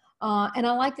 And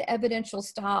I like the evidential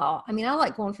style. I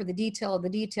like going for the detail of the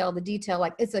detail,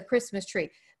 like it's a Christmas tree,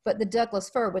 but the Douglas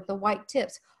fir with the white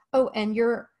tips. Oh, and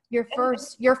your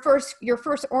first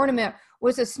ornament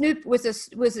was a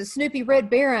Snoopy Red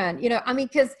Baron,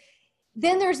 because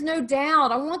then there's no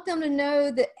doubt. I want them to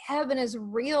know that heaven is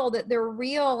real, that they're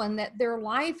real, and that their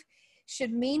life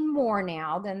should mean more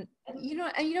now than, you know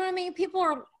what I mean?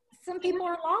 Some people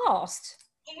are lost.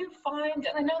 Do you find,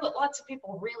 and I know that lots of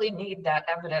people really need that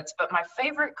evidence, but my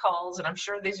favorite calls, and I'm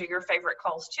sure these are your favorite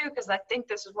calls too, because I think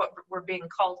this is what we're being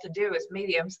called to do as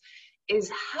mediums,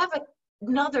 is have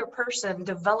another person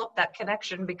develop that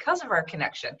connection because of our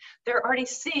connection. They're already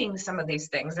seeing some of these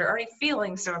things. They're already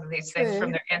feeling some of these things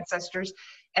from their ancestors.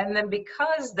 And then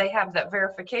because they have that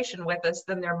verification with us,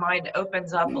 then their mind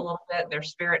opens up a little bit, their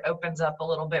spirit opens up a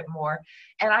little bit more.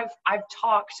 And I've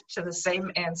talked to the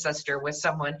same ancestor with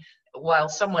someone while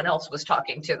someone else was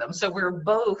talking to them. So we're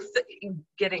both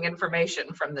getting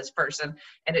information from this person,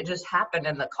 and it just happened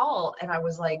in the call. And I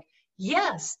was like,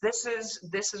 yes, this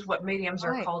is what mediums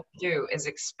are Right. called to do, is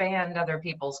expand other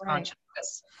people's Right.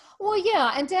 consciousness. Well,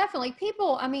 yeah, and definitely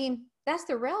people, I mean, that's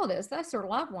their relatives, that's their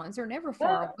loved ones. They're never Yeah.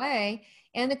 far away.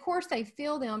 And of course they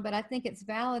feel them, but I think it's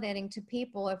validating to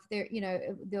people if they're, you know,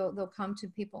 they'll come to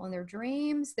people in their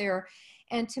dreams.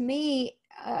 And to me,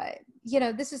 you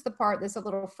know, this is the part that's a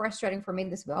little frustrating for me.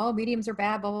 This, oh, mediums are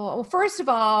bad, blah, blah, blah. Well, first of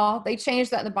all, they changed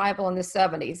that in the Bible in the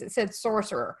 70s. It said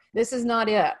sorcerer. This is not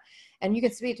it. And you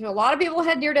can speak to a lot of people who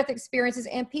had near-death experiences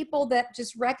and people that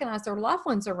just recognize their loved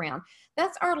ones around.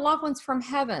 That's our loved ones from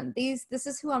heaven. This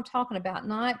is who I'm talking about,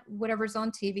 not whatever's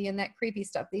on TV and that creepy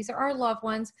stuff. These are our loved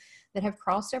ones that have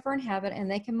crossed over in heaven, and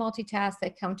they can multitask.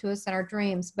 They come to us in our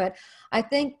dreams. But I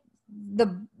think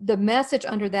the message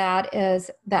under that is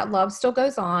that love still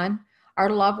goes on. Our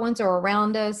loved ones are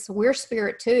around us. We're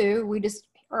spirit too. We just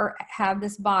have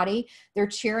this body. They're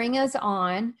cheering us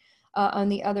on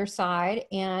the other side,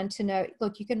 and to know,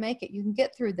 look, you can make it. You can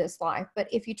get through this life. But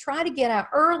if you try to get out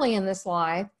early in this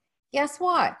life, guess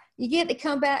what? You get to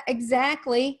come back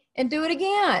exactly and do it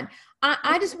again.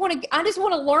 I just want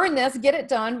to learn this, get it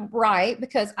done right,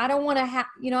 because I don't want to have,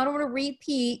 you know, I don't want to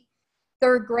repeat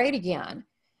third grade again.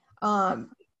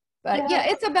 But yeah,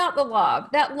 it's about the love.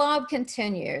 That love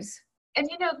continues. And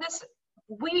you know,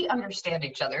 we understand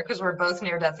each other because we're both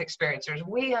near-death experiencers.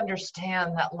 We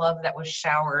understand that love that was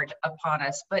showered upon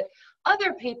us, but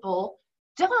other people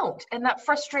don't. And that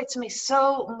frustrates me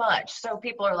so much. So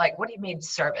people are like, what do you mean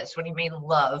service? What do you mean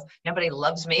love? Nobody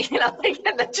loves me. You know, like,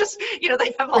 and then just, you know,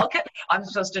 they have all kind I'm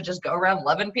supposed to just go around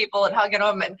loving people and hugging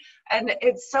them. And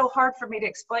it's so hard for me to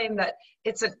explain that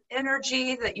it's an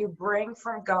energy that you bring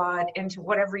from God into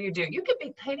whatever you do. You could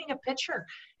be painting a picture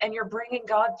and you're bringing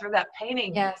God through that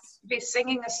painting. Yes. You could be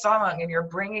singing a song and you're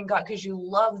bringing God because you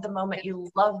love the moment. You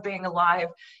love being alive.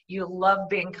 You love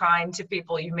being kind to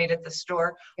people you meet at the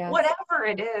store. Yes. Whatever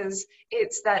it is,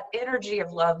 it's that energy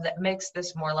of love that makes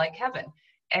this more like heaven.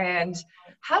 And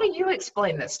how do you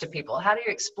explain this to people? How do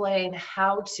you explain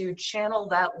how to channel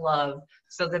that love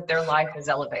so that their life is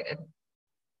elevated?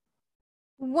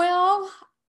 Well,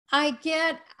 I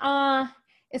get,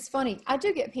 it's funny. I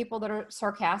do get people that are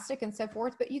sarcastic and so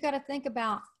forth, but you got to think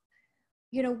about,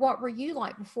 you know, what were you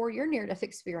like before your near-death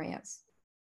experience?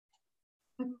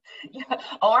 Yeah.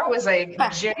 Or was a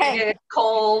jaded,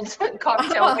 cold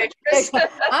cocktail waitress.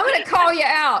 I'm going to call you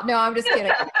out. No, I'm just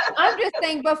kidding. I'm just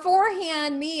saying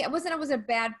beforehand, I was a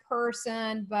bad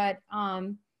person, but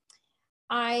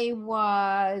I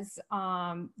was,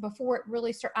 before it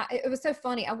really started, it was so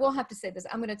funny. I will have to say this.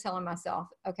 I'm going to tell him myself.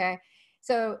 Okay.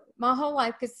 So my whole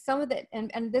life, because some of that,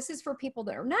 and this is for people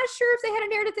that are not sure if they had a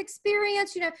near-death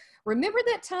experience, you know, remember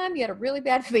that time you had a really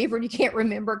bad fever and you can't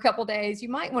remember a couple days, you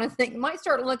might want to think, you might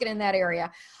start looking in that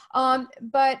area.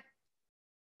 But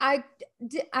they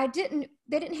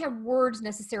didn't have words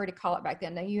necessary to call it back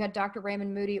then. Now you had Dr.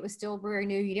 Raymond Moody. It was still very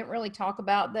new. You didn't really talk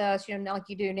about this, you know, not like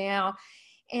you do now.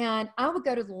 And I would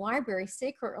go to the library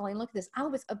secretly and look at this. I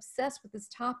was obsessed with this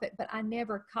topic, but I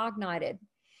never cognited.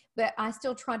 But I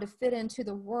still tried to fit into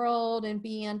the world and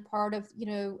be in part of, you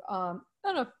know, I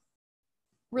don't know if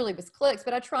really was cliques,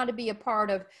 but I tried to be a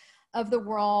part of the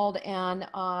world. And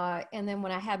then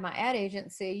when I had my ad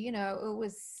agency, you know,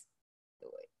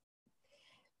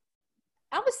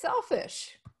 I was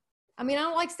selfish. I mean, I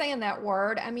don't like saying that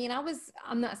word. I mean,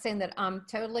 I'm not saying that I'm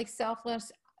totally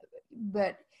selfless,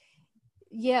 but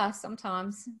yeah,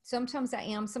 sometimes I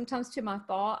am, sometimes to my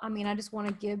fault. I mean, I just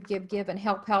want to give and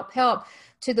help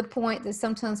to the point that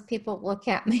sometimes people look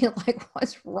at me like,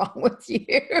 what's wrong with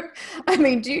you? I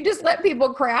mean, do you just let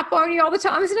people crap on you all the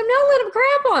time? I said, I'm not letting them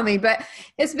crap on me, but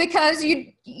it's because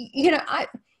you know,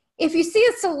 if you see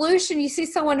a solution, you see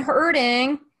someone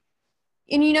hurting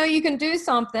and you know, you can do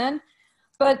something,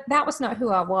 but that was not who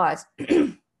I was.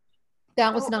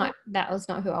 That was not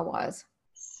who I was.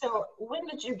 So when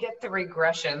did you get the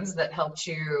regressions that helped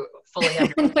you fully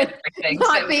understand everything?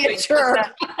 Not be a jerk.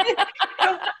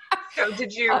 So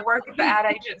did you work at the ad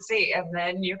agency and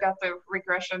then you got the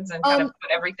regressions and kind of put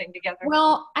everything together?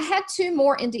 Well, I had 2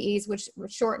 more NDEs, which were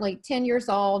shortly 10 years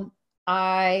old.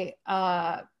 I'm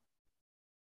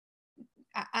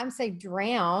say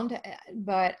drowned,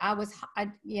 but I was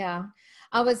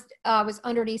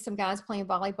underneath some guys playing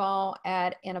volleyball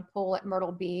in a pool at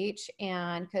Myrtle Beach.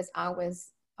 And cause I was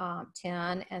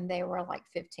 10 and they were like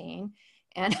 15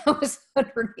 and I was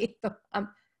underneath them.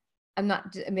 I'm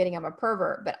not admitting I'm a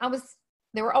pervert, but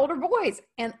they were older boys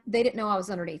and they didn't know I was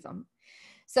underneath them.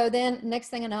 So then next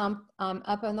thing I know, I'm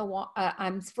up in the water.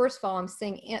 First of all, I'm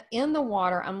seeing in the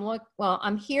water.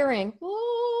 I'm hearing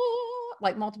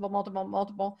like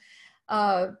multiple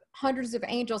hundreds of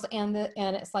angels, and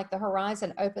it's like the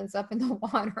horizon opens up in the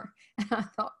water. And I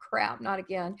thought, crap, not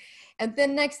again. And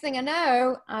then next thing I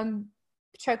know, I'm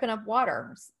choking up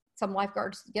water. Some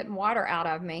lifeguards getting water out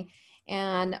of me.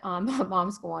 And my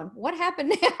mom's going, what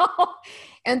happened now?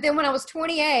 And then when I was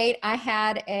 28, I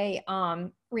had a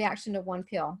reaction to one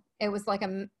pill. It was like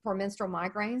for menstrual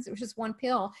migraines. It was just one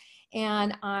pill.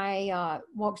 And I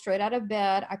walked straight out of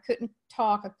bed. I couldn't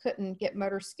talk. I couldn't get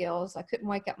motor skills. I couldn't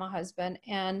wake up my husband.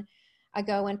 And I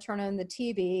go and turn on the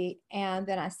TV. And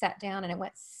then I sat down and it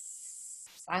went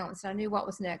silence. And I knew what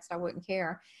was next. I wouldn't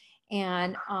care.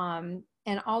 And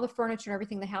all the furniture and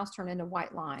everything in the house turned into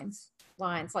white lines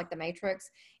like the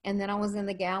Matrix. And then I was in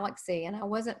the galaxy, and I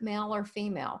wasn't male or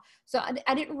female. So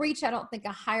I didn't reach, I don't think,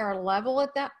 a higher level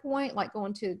at that point, like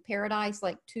going to paradise,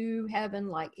 like to heaven,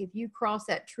 like if you cross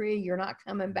that tree, you're not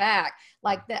coming back,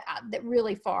 like that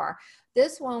really far.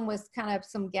 This one was kind of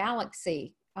some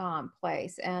galaxy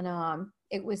place. And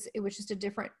it was just a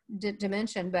different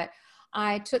dimension. But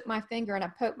I took my finger and I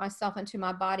poked myself into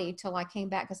my body till I came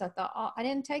back, because I thought, oh, I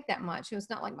didn't take that much. It was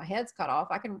not like my head's cut off.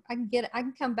 I can get it. I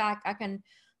can come back. I can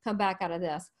come back out of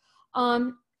this.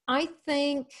 I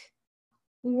think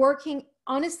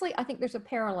honestly, I think there's a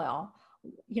parallel.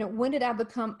 You know, when did I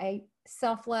become a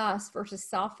selfless versus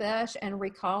selfish, and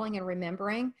recalling and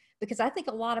remembering? Because I think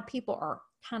a lot of people are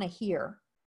kind of here.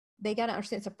 They got to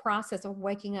understand it's a process of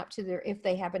waking up to if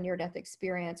they have a near-death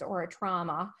experience or a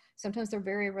trauma. Sometimes they're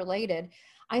very related.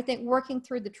 I think working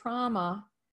through the trauma,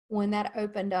 when that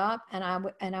opened up, and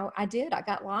I did, I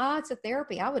got lots of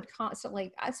therapy. I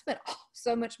spent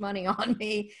so much money on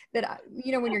me that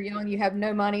when you're young, you have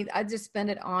no money. I just spend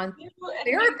it on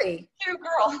therapy. You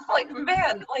girl, like,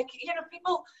 man, like,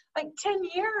 people, like 10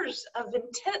 years of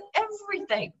intent,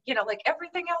 everything, like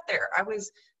everything out there. I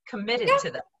was committed to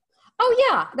that. Oh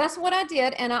yeah, that's what I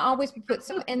did. And I always put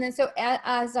so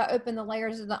as I opened the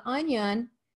layers of the onion,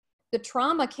 the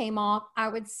trauma came off. I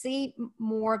would see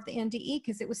more of the NDE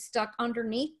because it was stuck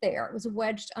underneath there. It was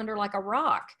wedged under like a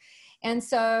rock. And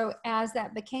so as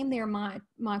that became there, my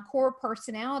core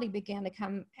personality began to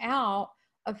come out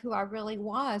of who I really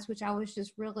was, which I was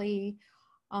just really,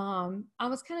 I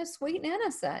was kind of sweet and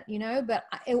innocent, but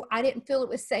I didn't feel it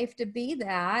was safe to be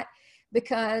that,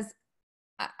 because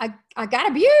I got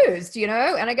abused, and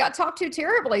I got talked to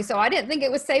terribly. So I didn't think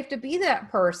it was safe to be that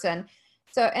person.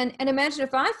 So, and imagine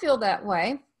if I feel that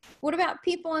way, what about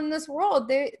people in this world?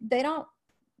 They don't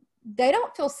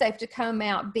feel safe to come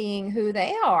out being who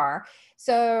they are.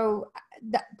 So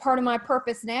that part of my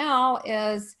purpose now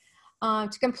is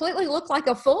to completely look like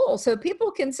a fool. So people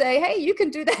can say, hey, you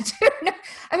can do that too.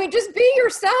 I mean, just be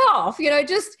yourself, don't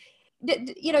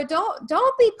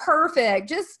be perfect.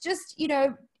 Just,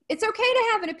 it's okay to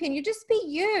have an opinion. Just be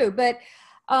you, but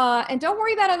and don't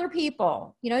worry about other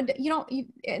people.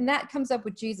 And that comes up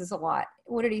with Jesus a lot.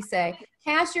 What did he say?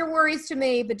 Cast your worries to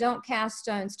me, but don't cast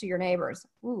stones to your neighbors.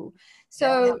 Ooh,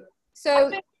 yeah.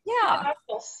 I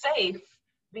feel safe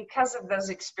because of those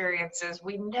experiences.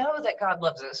 We know that God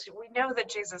loves us. We know that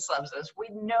Jesus loves us. We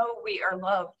know we are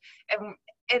loved,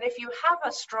 and if you have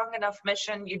a strong enough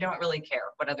mission, you don't really care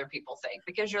what other people think,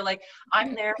 because you're like,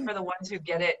 I'm there for the ones who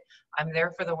get it. I'm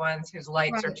there for the ones whose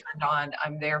lights are turned on.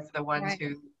 I'm there for the ones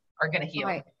who are going to heal.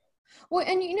 Right. Well,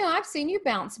 and I've seen you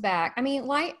bounce back. I mean,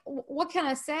 what can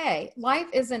I say? Life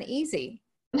isn't easy.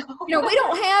 We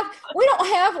don't have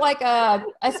like a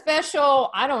special,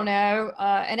 I don't know,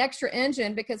 an extra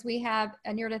engine because we have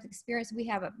a near-death experience. We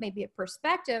have maybe a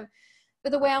perspective.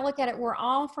 But the way I look at it, we're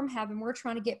all from heaven. We're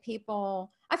trying to get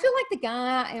people. I feel like the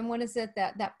guy, and what is it,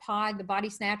 that pod, the Body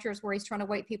Snatchers, where he's trying to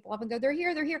wake people up and go, they're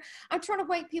here, they're here. I'm trying to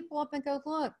wake people up and go,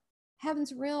 look,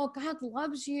 heaven's real. God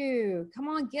loves you. Come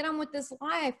on, get on with this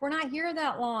life. We're not here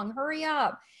that long. Hurry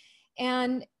up.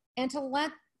 And to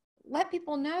let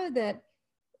people know that,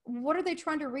 what are they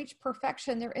trying to reach?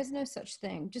 Perfection? There is no such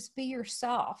thing. Just be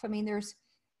yourself. I mean, there's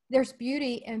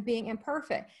beauty in being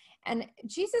imperfect. And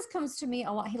Jesus comes to me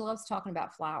a lot. He loves talking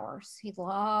about flowers. He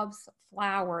loves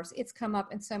flowers. It's come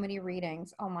up in so many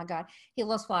readings. Oh my God. He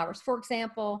loves flowers. For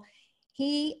example,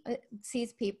 he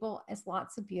sees people as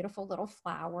lots of beautiful little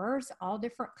flowers, all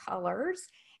different colors.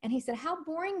 And he said, how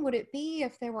boring would it be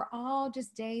if they were all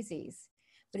just daisies?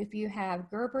 But if you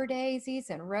have Gerber daisies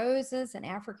and roses and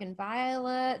African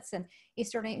violets, and he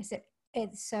said,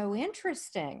 it's so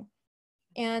interesting.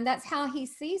 And that's how he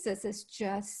sees us. It's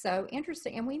just so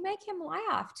interesting. And we make him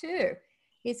laugh too.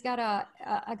 He's got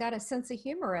a sense of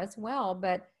humor as well.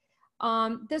 But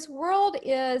this world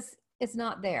is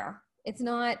not there. It's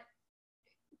not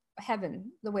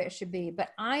heaven the way it should be.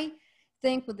 But I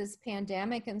think with this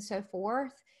pandemic and so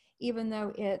forth, even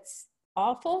though it's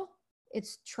awful,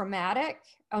 it's traumatic.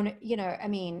 You know, I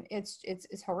mean,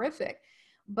 it's horrific.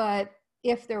 But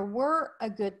if there were a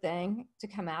good thing to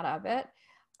come out of it,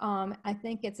 I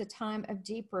think it's a time of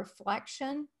deep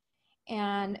reflection,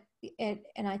 and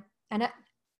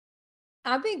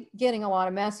I've been getting a lot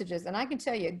of messages, and I can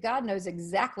tell you, God knows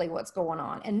exactly what's going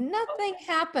on, and nothing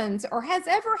happens or has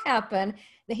ever happened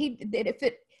that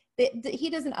he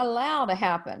doesn't allow to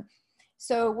happen.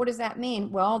 So what does that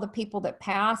mean? Well, the people that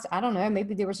passed, I don't know,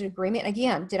 maybe there was an agreement.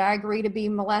 Again, did I agree to be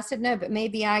molested? No, but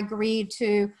maybe I agreed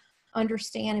to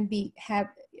understand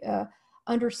and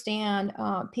understand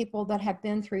people that have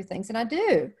been through things, and I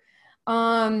do.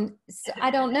 So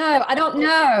I don't know. I don't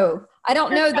know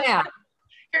that.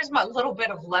 Here's my little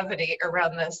bit of levity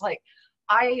around this. Like,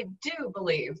 I do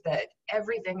believe that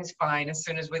everything is fine as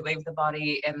soon as we leave the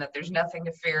body, and that there's nothing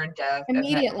to fear in death.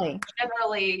 Immediately. And that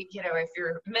generally, you know, if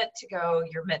you're meant to go,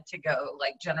 you're meant to go.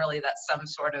 Like, generally that's some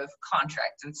sort of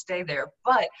contract and stay there.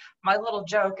 But my little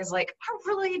joke is like, I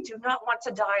really do not want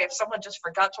to die if someone just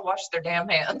forgot to wash their damn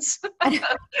hands.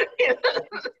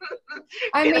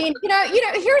 I mean, you know,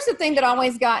 here's the thing that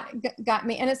always got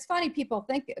me, and it's funny, people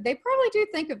think, they probably do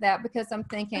think of that, because I'm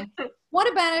thinking, what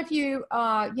about if you,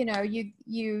 you know,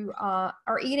 you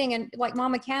are eating and like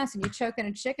Mama Cass and you choke in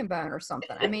a chicken bone or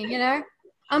something? I mean, you know,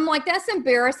 I'm like, that's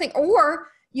embarrassing. Or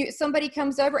somebody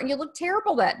comes over and you look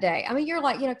terrible that day. I mean, you're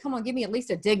like, you know, come on, give me at least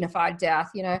a dignified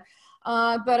death, you know.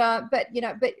 But you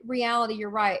know, but reality, you're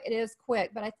right, it is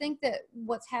quick. But I think that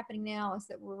what's happening now is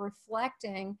that we're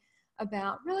reflecting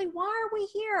about really, why are we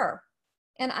here?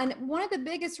 And one of the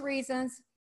biggest reasons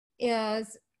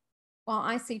is, well,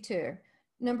 I see two.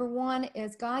 Number one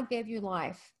is God gave you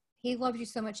life. He loves you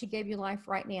so much, he gave you life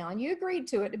right now. And you agreed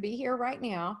to it, to be here right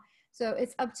now. So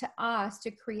it's up to us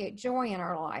to create joy in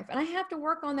our life. And I have to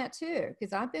work on that too,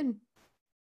 because I've been,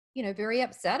 you know, very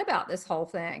upset about this whole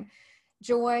thing.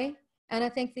 Joy. And I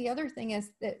think the other thing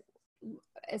is that,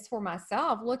 as for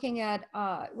myself, looking at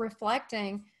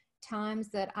reflecting times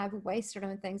that I've wasted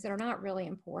on things that are not really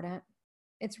important.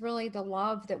 It's really the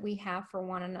love that we have for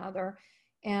one another.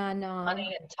 And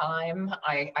money and time,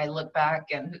 I look back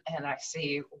and I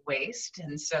see waste,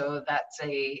 and so that's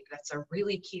a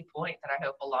really key point that I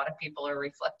hope a lot of people are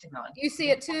reflecting on. You see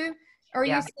it too? Are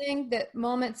you seeing that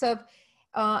moments of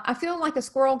I feel like a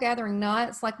squirrel gathering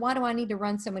nuts? Like, why do I need to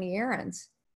run so many errands?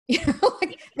 You know,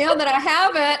 like, now that I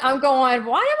have it, I'm going,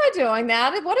 why am I doing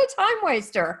that? What a time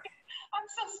waster. I'm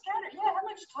so scattered. Yeah, how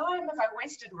much time have I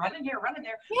wasted running here, running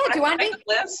there? Yeah, do I make a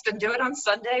list and do it on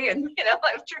Sunday? And you know,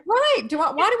 right?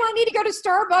 Why do I need to go to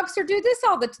Starbucks or do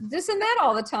this and that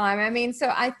all the time? I mean,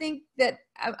 so I think that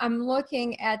I'm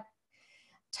looking at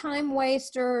time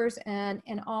wasters and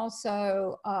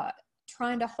also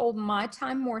trying to hold my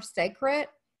time more sacred,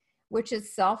 which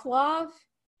is self-love,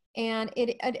 and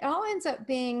it all ends up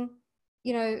being,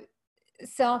 you know,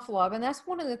 self-love. And that's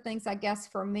one of the things, I guess,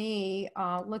 for me,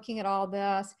 looking at all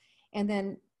this. And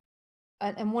then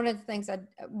and one of the things I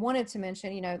wanted to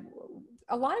mention, you know,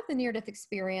 a lot of the near-death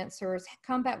experiencers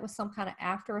come back with some kind of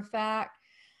after effect,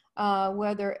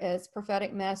 whether it's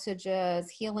prophetic messages,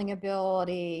 healing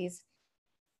abilities,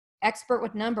 expert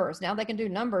with numbers. Now they can do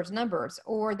numbers,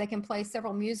 or they can play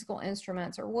several musical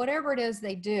instruments, or whatever it is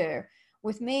they do.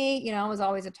 With me, you know, I was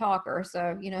always a talker.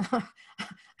 So, you know,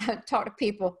 I talk to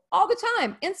people all the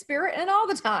time, in spirit and all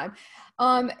the time.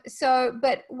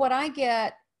 But what I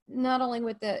get, not only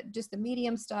with just the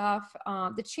medium stuff,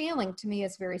 the channeling to me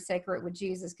is very sacred with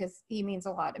Jesus, because he means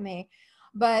a lot to me.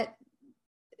 But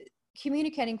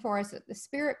communicating for us, the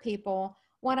spirit people,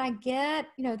 what I get,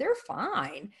 you know, they're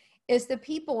fine, is the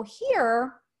people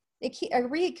here, a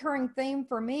recurring theme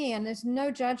for me, and there's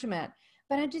no judgment.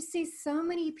 But I just see so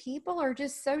many people are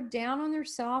just so down on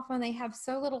themselves, and they have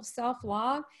so little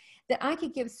self-love, that I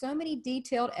could give so many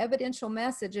detailed evidential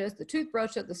messages, the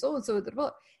toothbrush of the so-and-so of the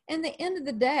book. And the end of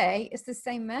the day, it's the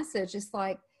same message. It's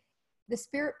like the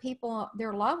spirit people,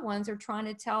 their loved ones, are trying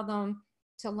to tell them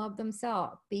to love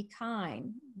themselves, be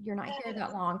kind. You're not here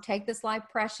that long. Take this life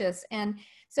precious. And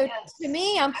so to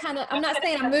me, I'm not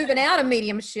saying I'm moving out of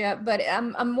mediumship, but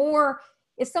I'm more,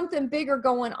 it's something bigger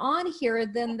going on here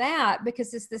than that,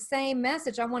 because it's the same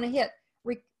message. I want to hit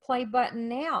replay button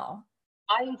now.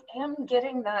 I am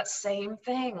getting that same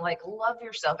thing, like, love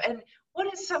yourself. And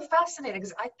what is so fascinating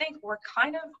is I think we're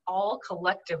kind of all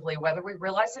collectively, whether we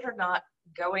realize it or not,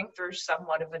 going through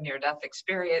somewhat of a near-death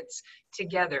experience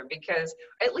together, because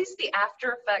at least the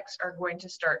after effects are going to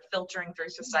start filtering through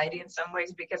society in some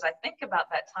ways. Because I think about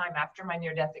that time after my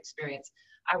near-death experience,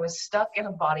 I was stuck in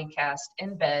a body cast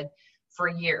in bed for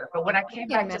a year. But when I came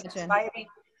back to society,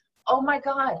 oh my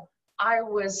God, I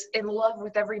was in love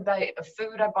with every bite of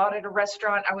food I bought at a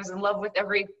restaurant. I was in love with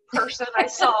every person I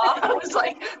saw. I was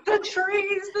like, the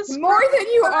trees, the More than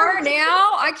you are birds.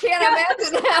 now. I can't Yes.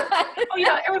 imagine that. Oh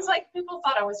yeah, it was like people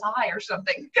thought I was high or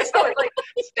something because I would like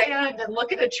stand and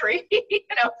look at a tree,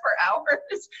 for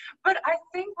hours. But I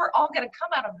think we're all going to come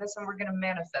out of this and we're going to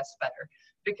manifest better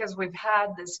because we've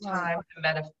had this Right. time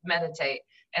to meditate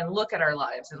and look at our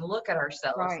lives and look at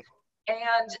ourselves. Right.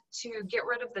 And to get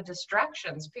rid of the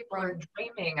distractions. People Right. are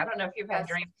dreaming. I don't know if you've had Yes.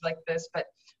 dreams like this, but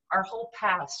our whole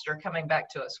past are coming back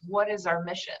to us. What is our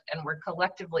mission? And we're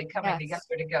collectively coming Yes.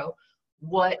 together to go,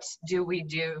 what do we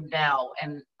do now?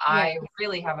 And I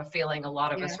really have a feeling a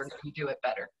lot of us Yes. are going to do it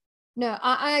better. No,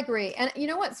 I agree. And you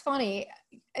know what's funny?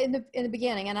 In the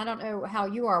beginning, and I don't know how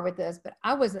you are with this, but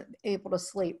I wasn't able to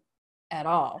sleep at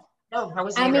all. No, I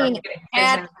wasn't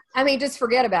either. I mean, just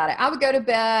forget about it. I would go to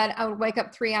bed. I would wake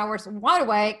up 3 hours wide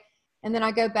awake, and then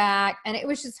I go back, and it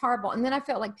was just horrible. And then I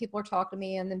felt like people are talking to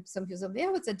me, and then some people said,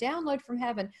 "Yeah, it's a download from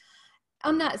heaven."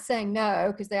 I'm not saying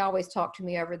no because they always talk to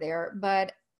me over there,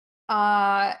 but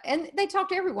and they talk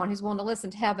to everyone who's willing to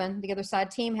listen to heaven, the other side,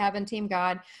 team heaven, team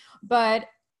God. But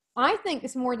I think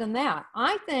it's more than that.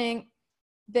 I think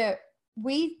that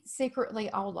we secretly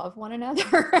all love one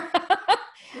another.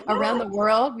 Around the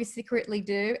world, we secretly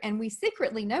do, and we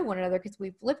secretly know one another because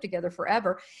we've lived together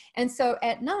forever. And so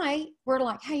at night, we're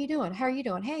like, "How you doing? How are you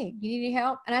doing? Hey, you need any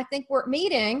help?" And I think we're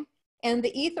meeting in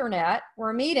the Ethernet.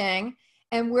 We're meeting,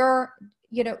 and we're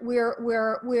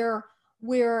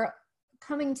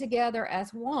coming together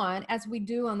as one, as we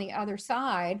do on the other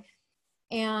side.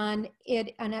 And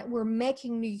we're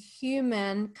making new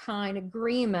humankind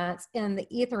agreements in the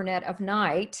Ethernet of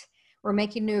night. We're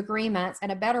making new agreements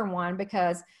and a better one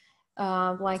because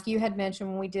like you had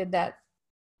mentioned when we did that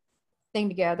thing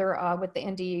together with the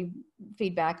NDE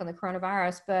feedback on the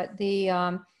coronavirus, but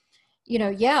I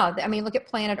mean, look at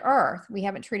planet Earth. We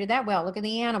haven't treated that well. Look at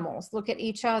the animals, look at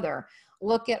each other,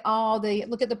 look at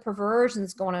the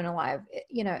perversions going on in life.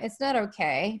 It's not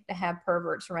okay to have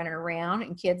perverts running around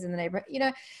and kids in the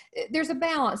neighborhood. There's a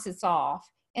balance. It's off.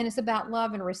 And it's about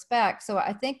love and respect. So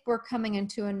I think we're coming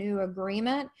into a new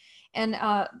agreement. And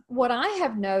what I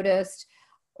have noticed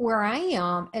where I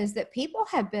am is that people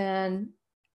have been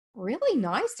really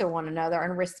nice to one another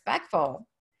and respectful.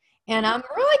 And I'm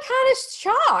really kind of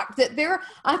shocked that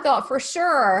I thought for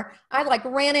sure, I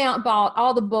ran out and bought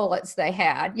all the bullets they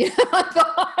had. I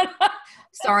thought,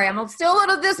 sorry, I'm still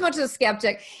this much of a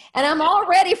skeptic. And I'm all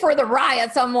ready for the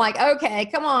riots. I'm like, okay,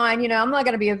 come on, I'm not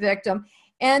going to be a victim.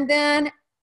 And then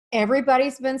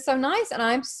everybody's been so nice, and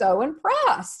I'm so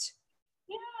impressed.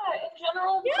 Yeah, in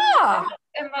general. Yeah.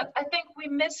 And I think we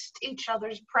missed each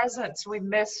other's presence. We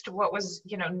missed what was,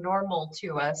 normal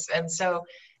to us. And so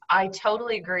I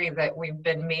totally agree that we've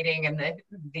been meeting in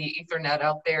the Ethernet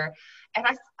out there. And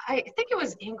I think it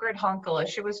was Ingrid Honkala.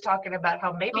 She was talking about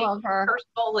how maybe her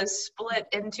soul is split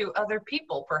into other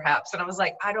people, perhaps. And I was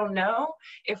like, I don't know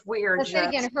if we are just...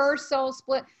 Again, her soul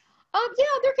split. Yeah,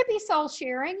 there could be soul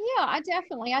sharing. Yeah, I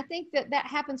think that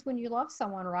happens when you love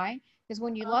someone, right? Because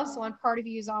when you love someone, part of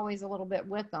you is always a little bit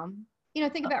with them.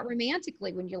 Think about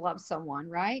romantically when you love someone,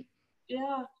 right?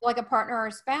 Yeah. Like a partner or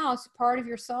a spouse, part of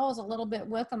your soul is a little bit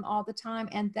with them all the time.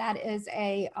 And that is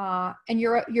and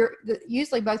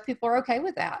usually both people are okay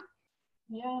with that.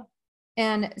 Yeah.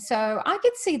 And so I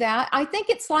could see that. I think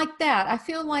it's like that. I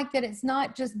feel like that it's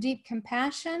not just deep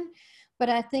compassion, but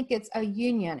I think it's a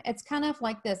union. It's kind of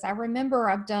like this. I remember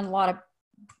I've done a lot of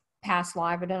past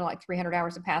life. I've done like 300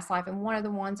 hours of past life. And one of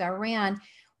the ones I ran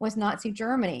was Nazi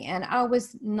Germany. And I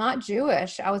was not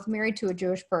Jewish. I was married to a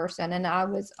Jewish person, and I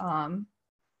was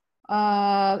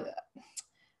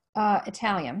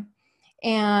Italian.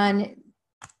 And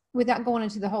without going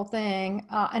into the whole thing,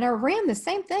 and I ran the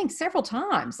same thing several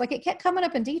times. Like it kept coming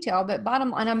up in detail, but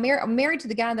I'm married to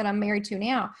the guy that I'm married to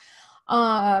now.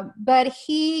 But is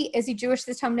he Jewish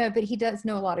this time? No, but he does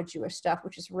know a lot of Jewish stuff,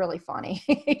 which is really funny.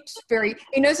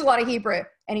 He knows a lot of Hebrew,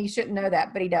 and he shouldn't know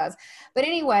that, but he does. But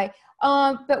anyway,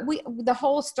 but the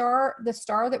whole the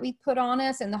star that we put on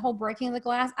us and the whole breaking of the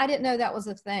glass, I didn't know that was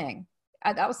a thing.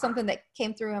 That was something that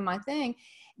came through in my thing.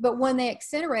 But when they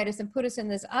incinerate us and put us in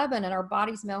this oven and our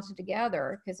bodies melted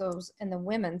together, because I was in the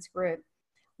women's group,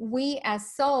 we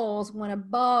as souls went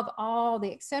above all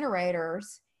the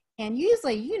incinerators. And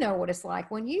usually, you know what it's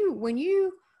like when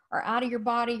you are out of your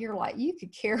body, you're like, you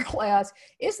could care less.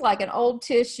 It's like an old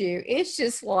tissue. It's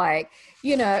just like,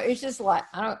 it's just like,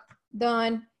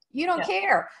 done. You don't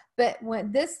care. But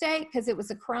when this day, because it was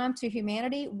a crime to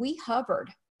humanity, we hovered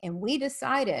and we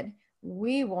decided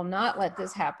we will not let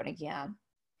this happen again.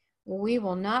 We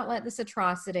will not let this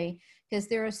atrocity, because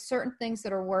there are certain things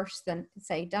that are worse than,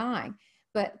 say, dying.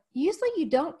 But usually you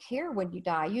don't care when you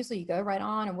die. Usually you go right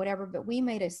on and whatever, but we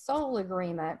made a soul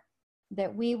agreement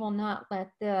that we will not let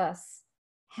this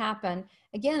happen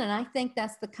again. And I think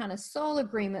that's the kind of soul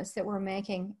agreements that we're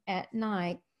making at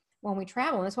night when we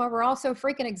travel. And that's why we're all so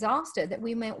freaking exhausted, that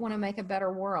we may want to make a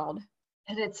better world.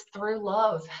 And it's through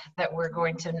love that we're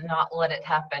going to not let it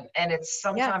happen. And it's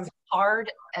sometimes Yes.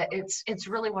 hard. It's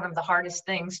really one of the hardest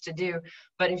things to do.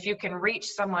 But if you can reach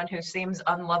someone who seems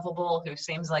unlovable, who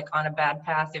seems like on a bad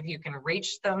path, if you can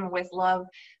reach them with love,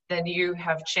 then you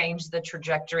have changed the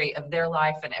trajectory of their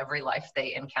life and every life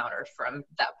they encountered from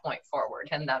that point forward.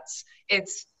 And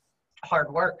it's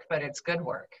hard work, but it's good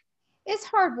work. It's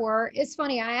hard work. It's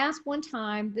funny. I asked one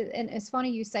time, and it's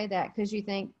funny you say that, because you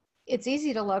think it's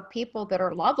easy to love people that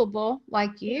are lovable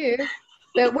like you,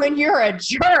 but when you're a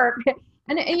jerk,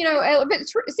 and you know, but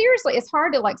seriously, it's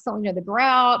hard to like someone, you know, the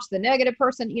grouch, the negative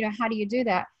person, you know, how do you do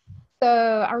that?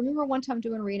 So I remember one time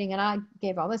doing reading, and I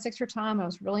gave all this extra time. I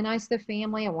was really nice to the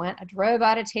family. I drove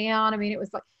out of town. I mean, it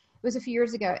was a few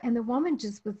years ago, and the woman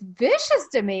just was vicious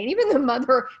to me. And even the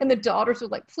mother and the daughters were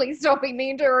like, please don't be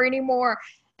mean to her anymore.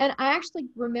 And I actually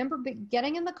remember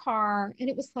getting in the car, and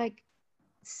it was like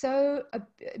so a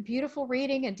beautiful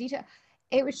reading and detail.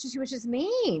 It was just, she was just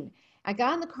mean. I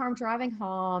got in the car, I'm driving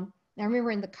home. I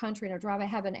remember in the country, and I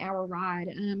have an hour ride,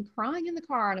 and I'm crying in the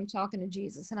car, and I'm talking to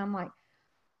Jesus, and I'm like,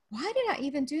 why did I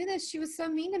even do this? She was so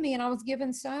mean to me, and I was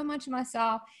giving so much of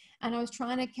myself, and I was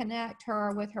trying to connect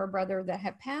her with her brother that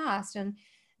had passed, and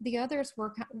the others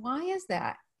were, why is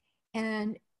that?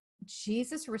 And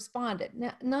Jesus responded.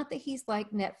 Not that he's like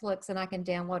Netflix and I can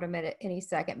download him at any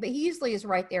second, but he usually is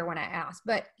right there when I ask.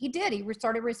 But he did. He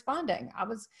started responding. I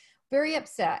was very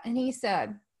upset. And he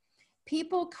said,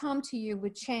 people come to you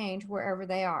with change wherever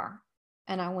they are.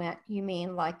 And I went, you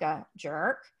mean like a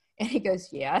jerk? And he goes,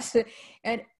 yes.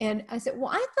 And I said,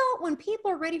 well, I thought when people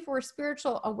are ready for a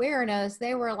spiritual awareness,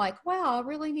 they were like, wow, I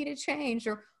really need to change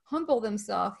or humble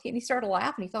themselves. And he started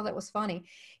laughing. He thought that was funny.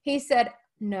 He said,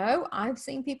 no, I've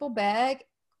seen people beg,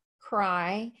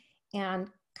 cry, and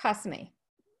cuss me.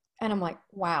 And I'm like,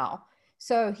 wow.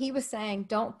 So he was saying,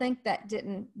 don't think that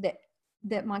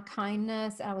my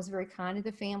kindness, I was very kind to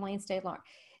the family and stayed long,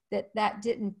 that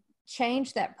didn't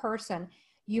change that person.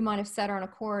 You might have set her on a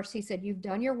course. He said, you've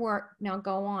done your work, now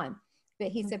go on. But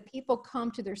he said, people come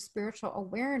to their spiritual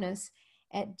awareness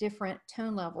at different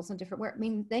tone levels and different, I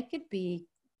mean, they could be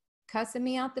cussing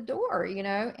me out the door, you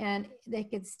know, and they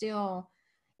could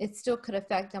it still could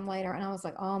affect them later. And I was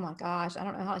like, oh my gosh, I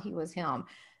don't know how he was him,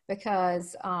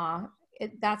 because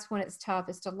that's when it's tough,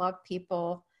 is to love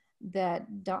people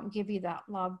that don't give you that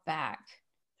love back.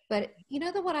 But you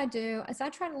know what I do is I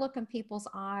try to look in people's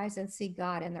eyes and see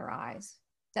God in their eyes,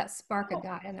 that spark of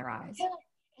God in their eyes. Yeah,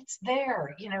 it's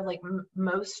there, you know, like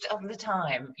most of the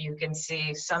time you can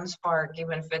see some spark,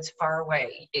 even if it's far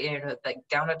away, you know, like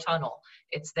down a tunnel.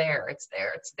 It's there. It's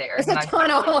It's a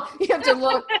tunnel. You have to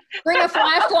look, bring a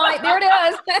flashlight. There it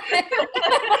is.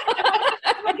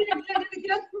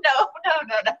 No.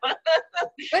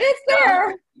 But it's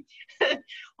there.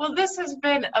 Well, this has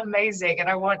been amazing. And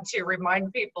I want to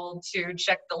remind people to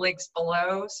check the links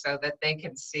below so that they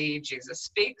can see Jesus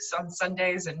Speaks on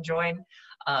Sundays and join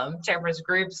Tamara's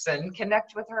groups and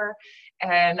connect with her.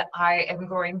 And I am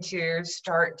going to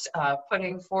start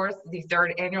putting forth the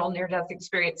 3rd annual Near-Death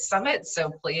Experience Summit.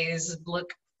 So please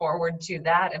look forward to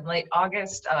that in late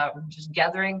August. Just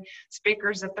gathering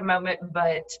speakers at the moment,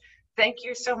 but thank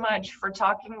you so much for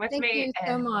talking with me. Thank you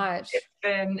so much. It's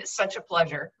been such a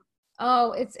pleasure.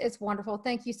 Oh, it's wonderful.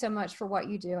 Thank you so much for what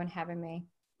you do and having me.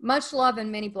 Much love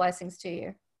and many blessings to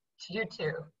you. You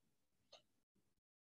too.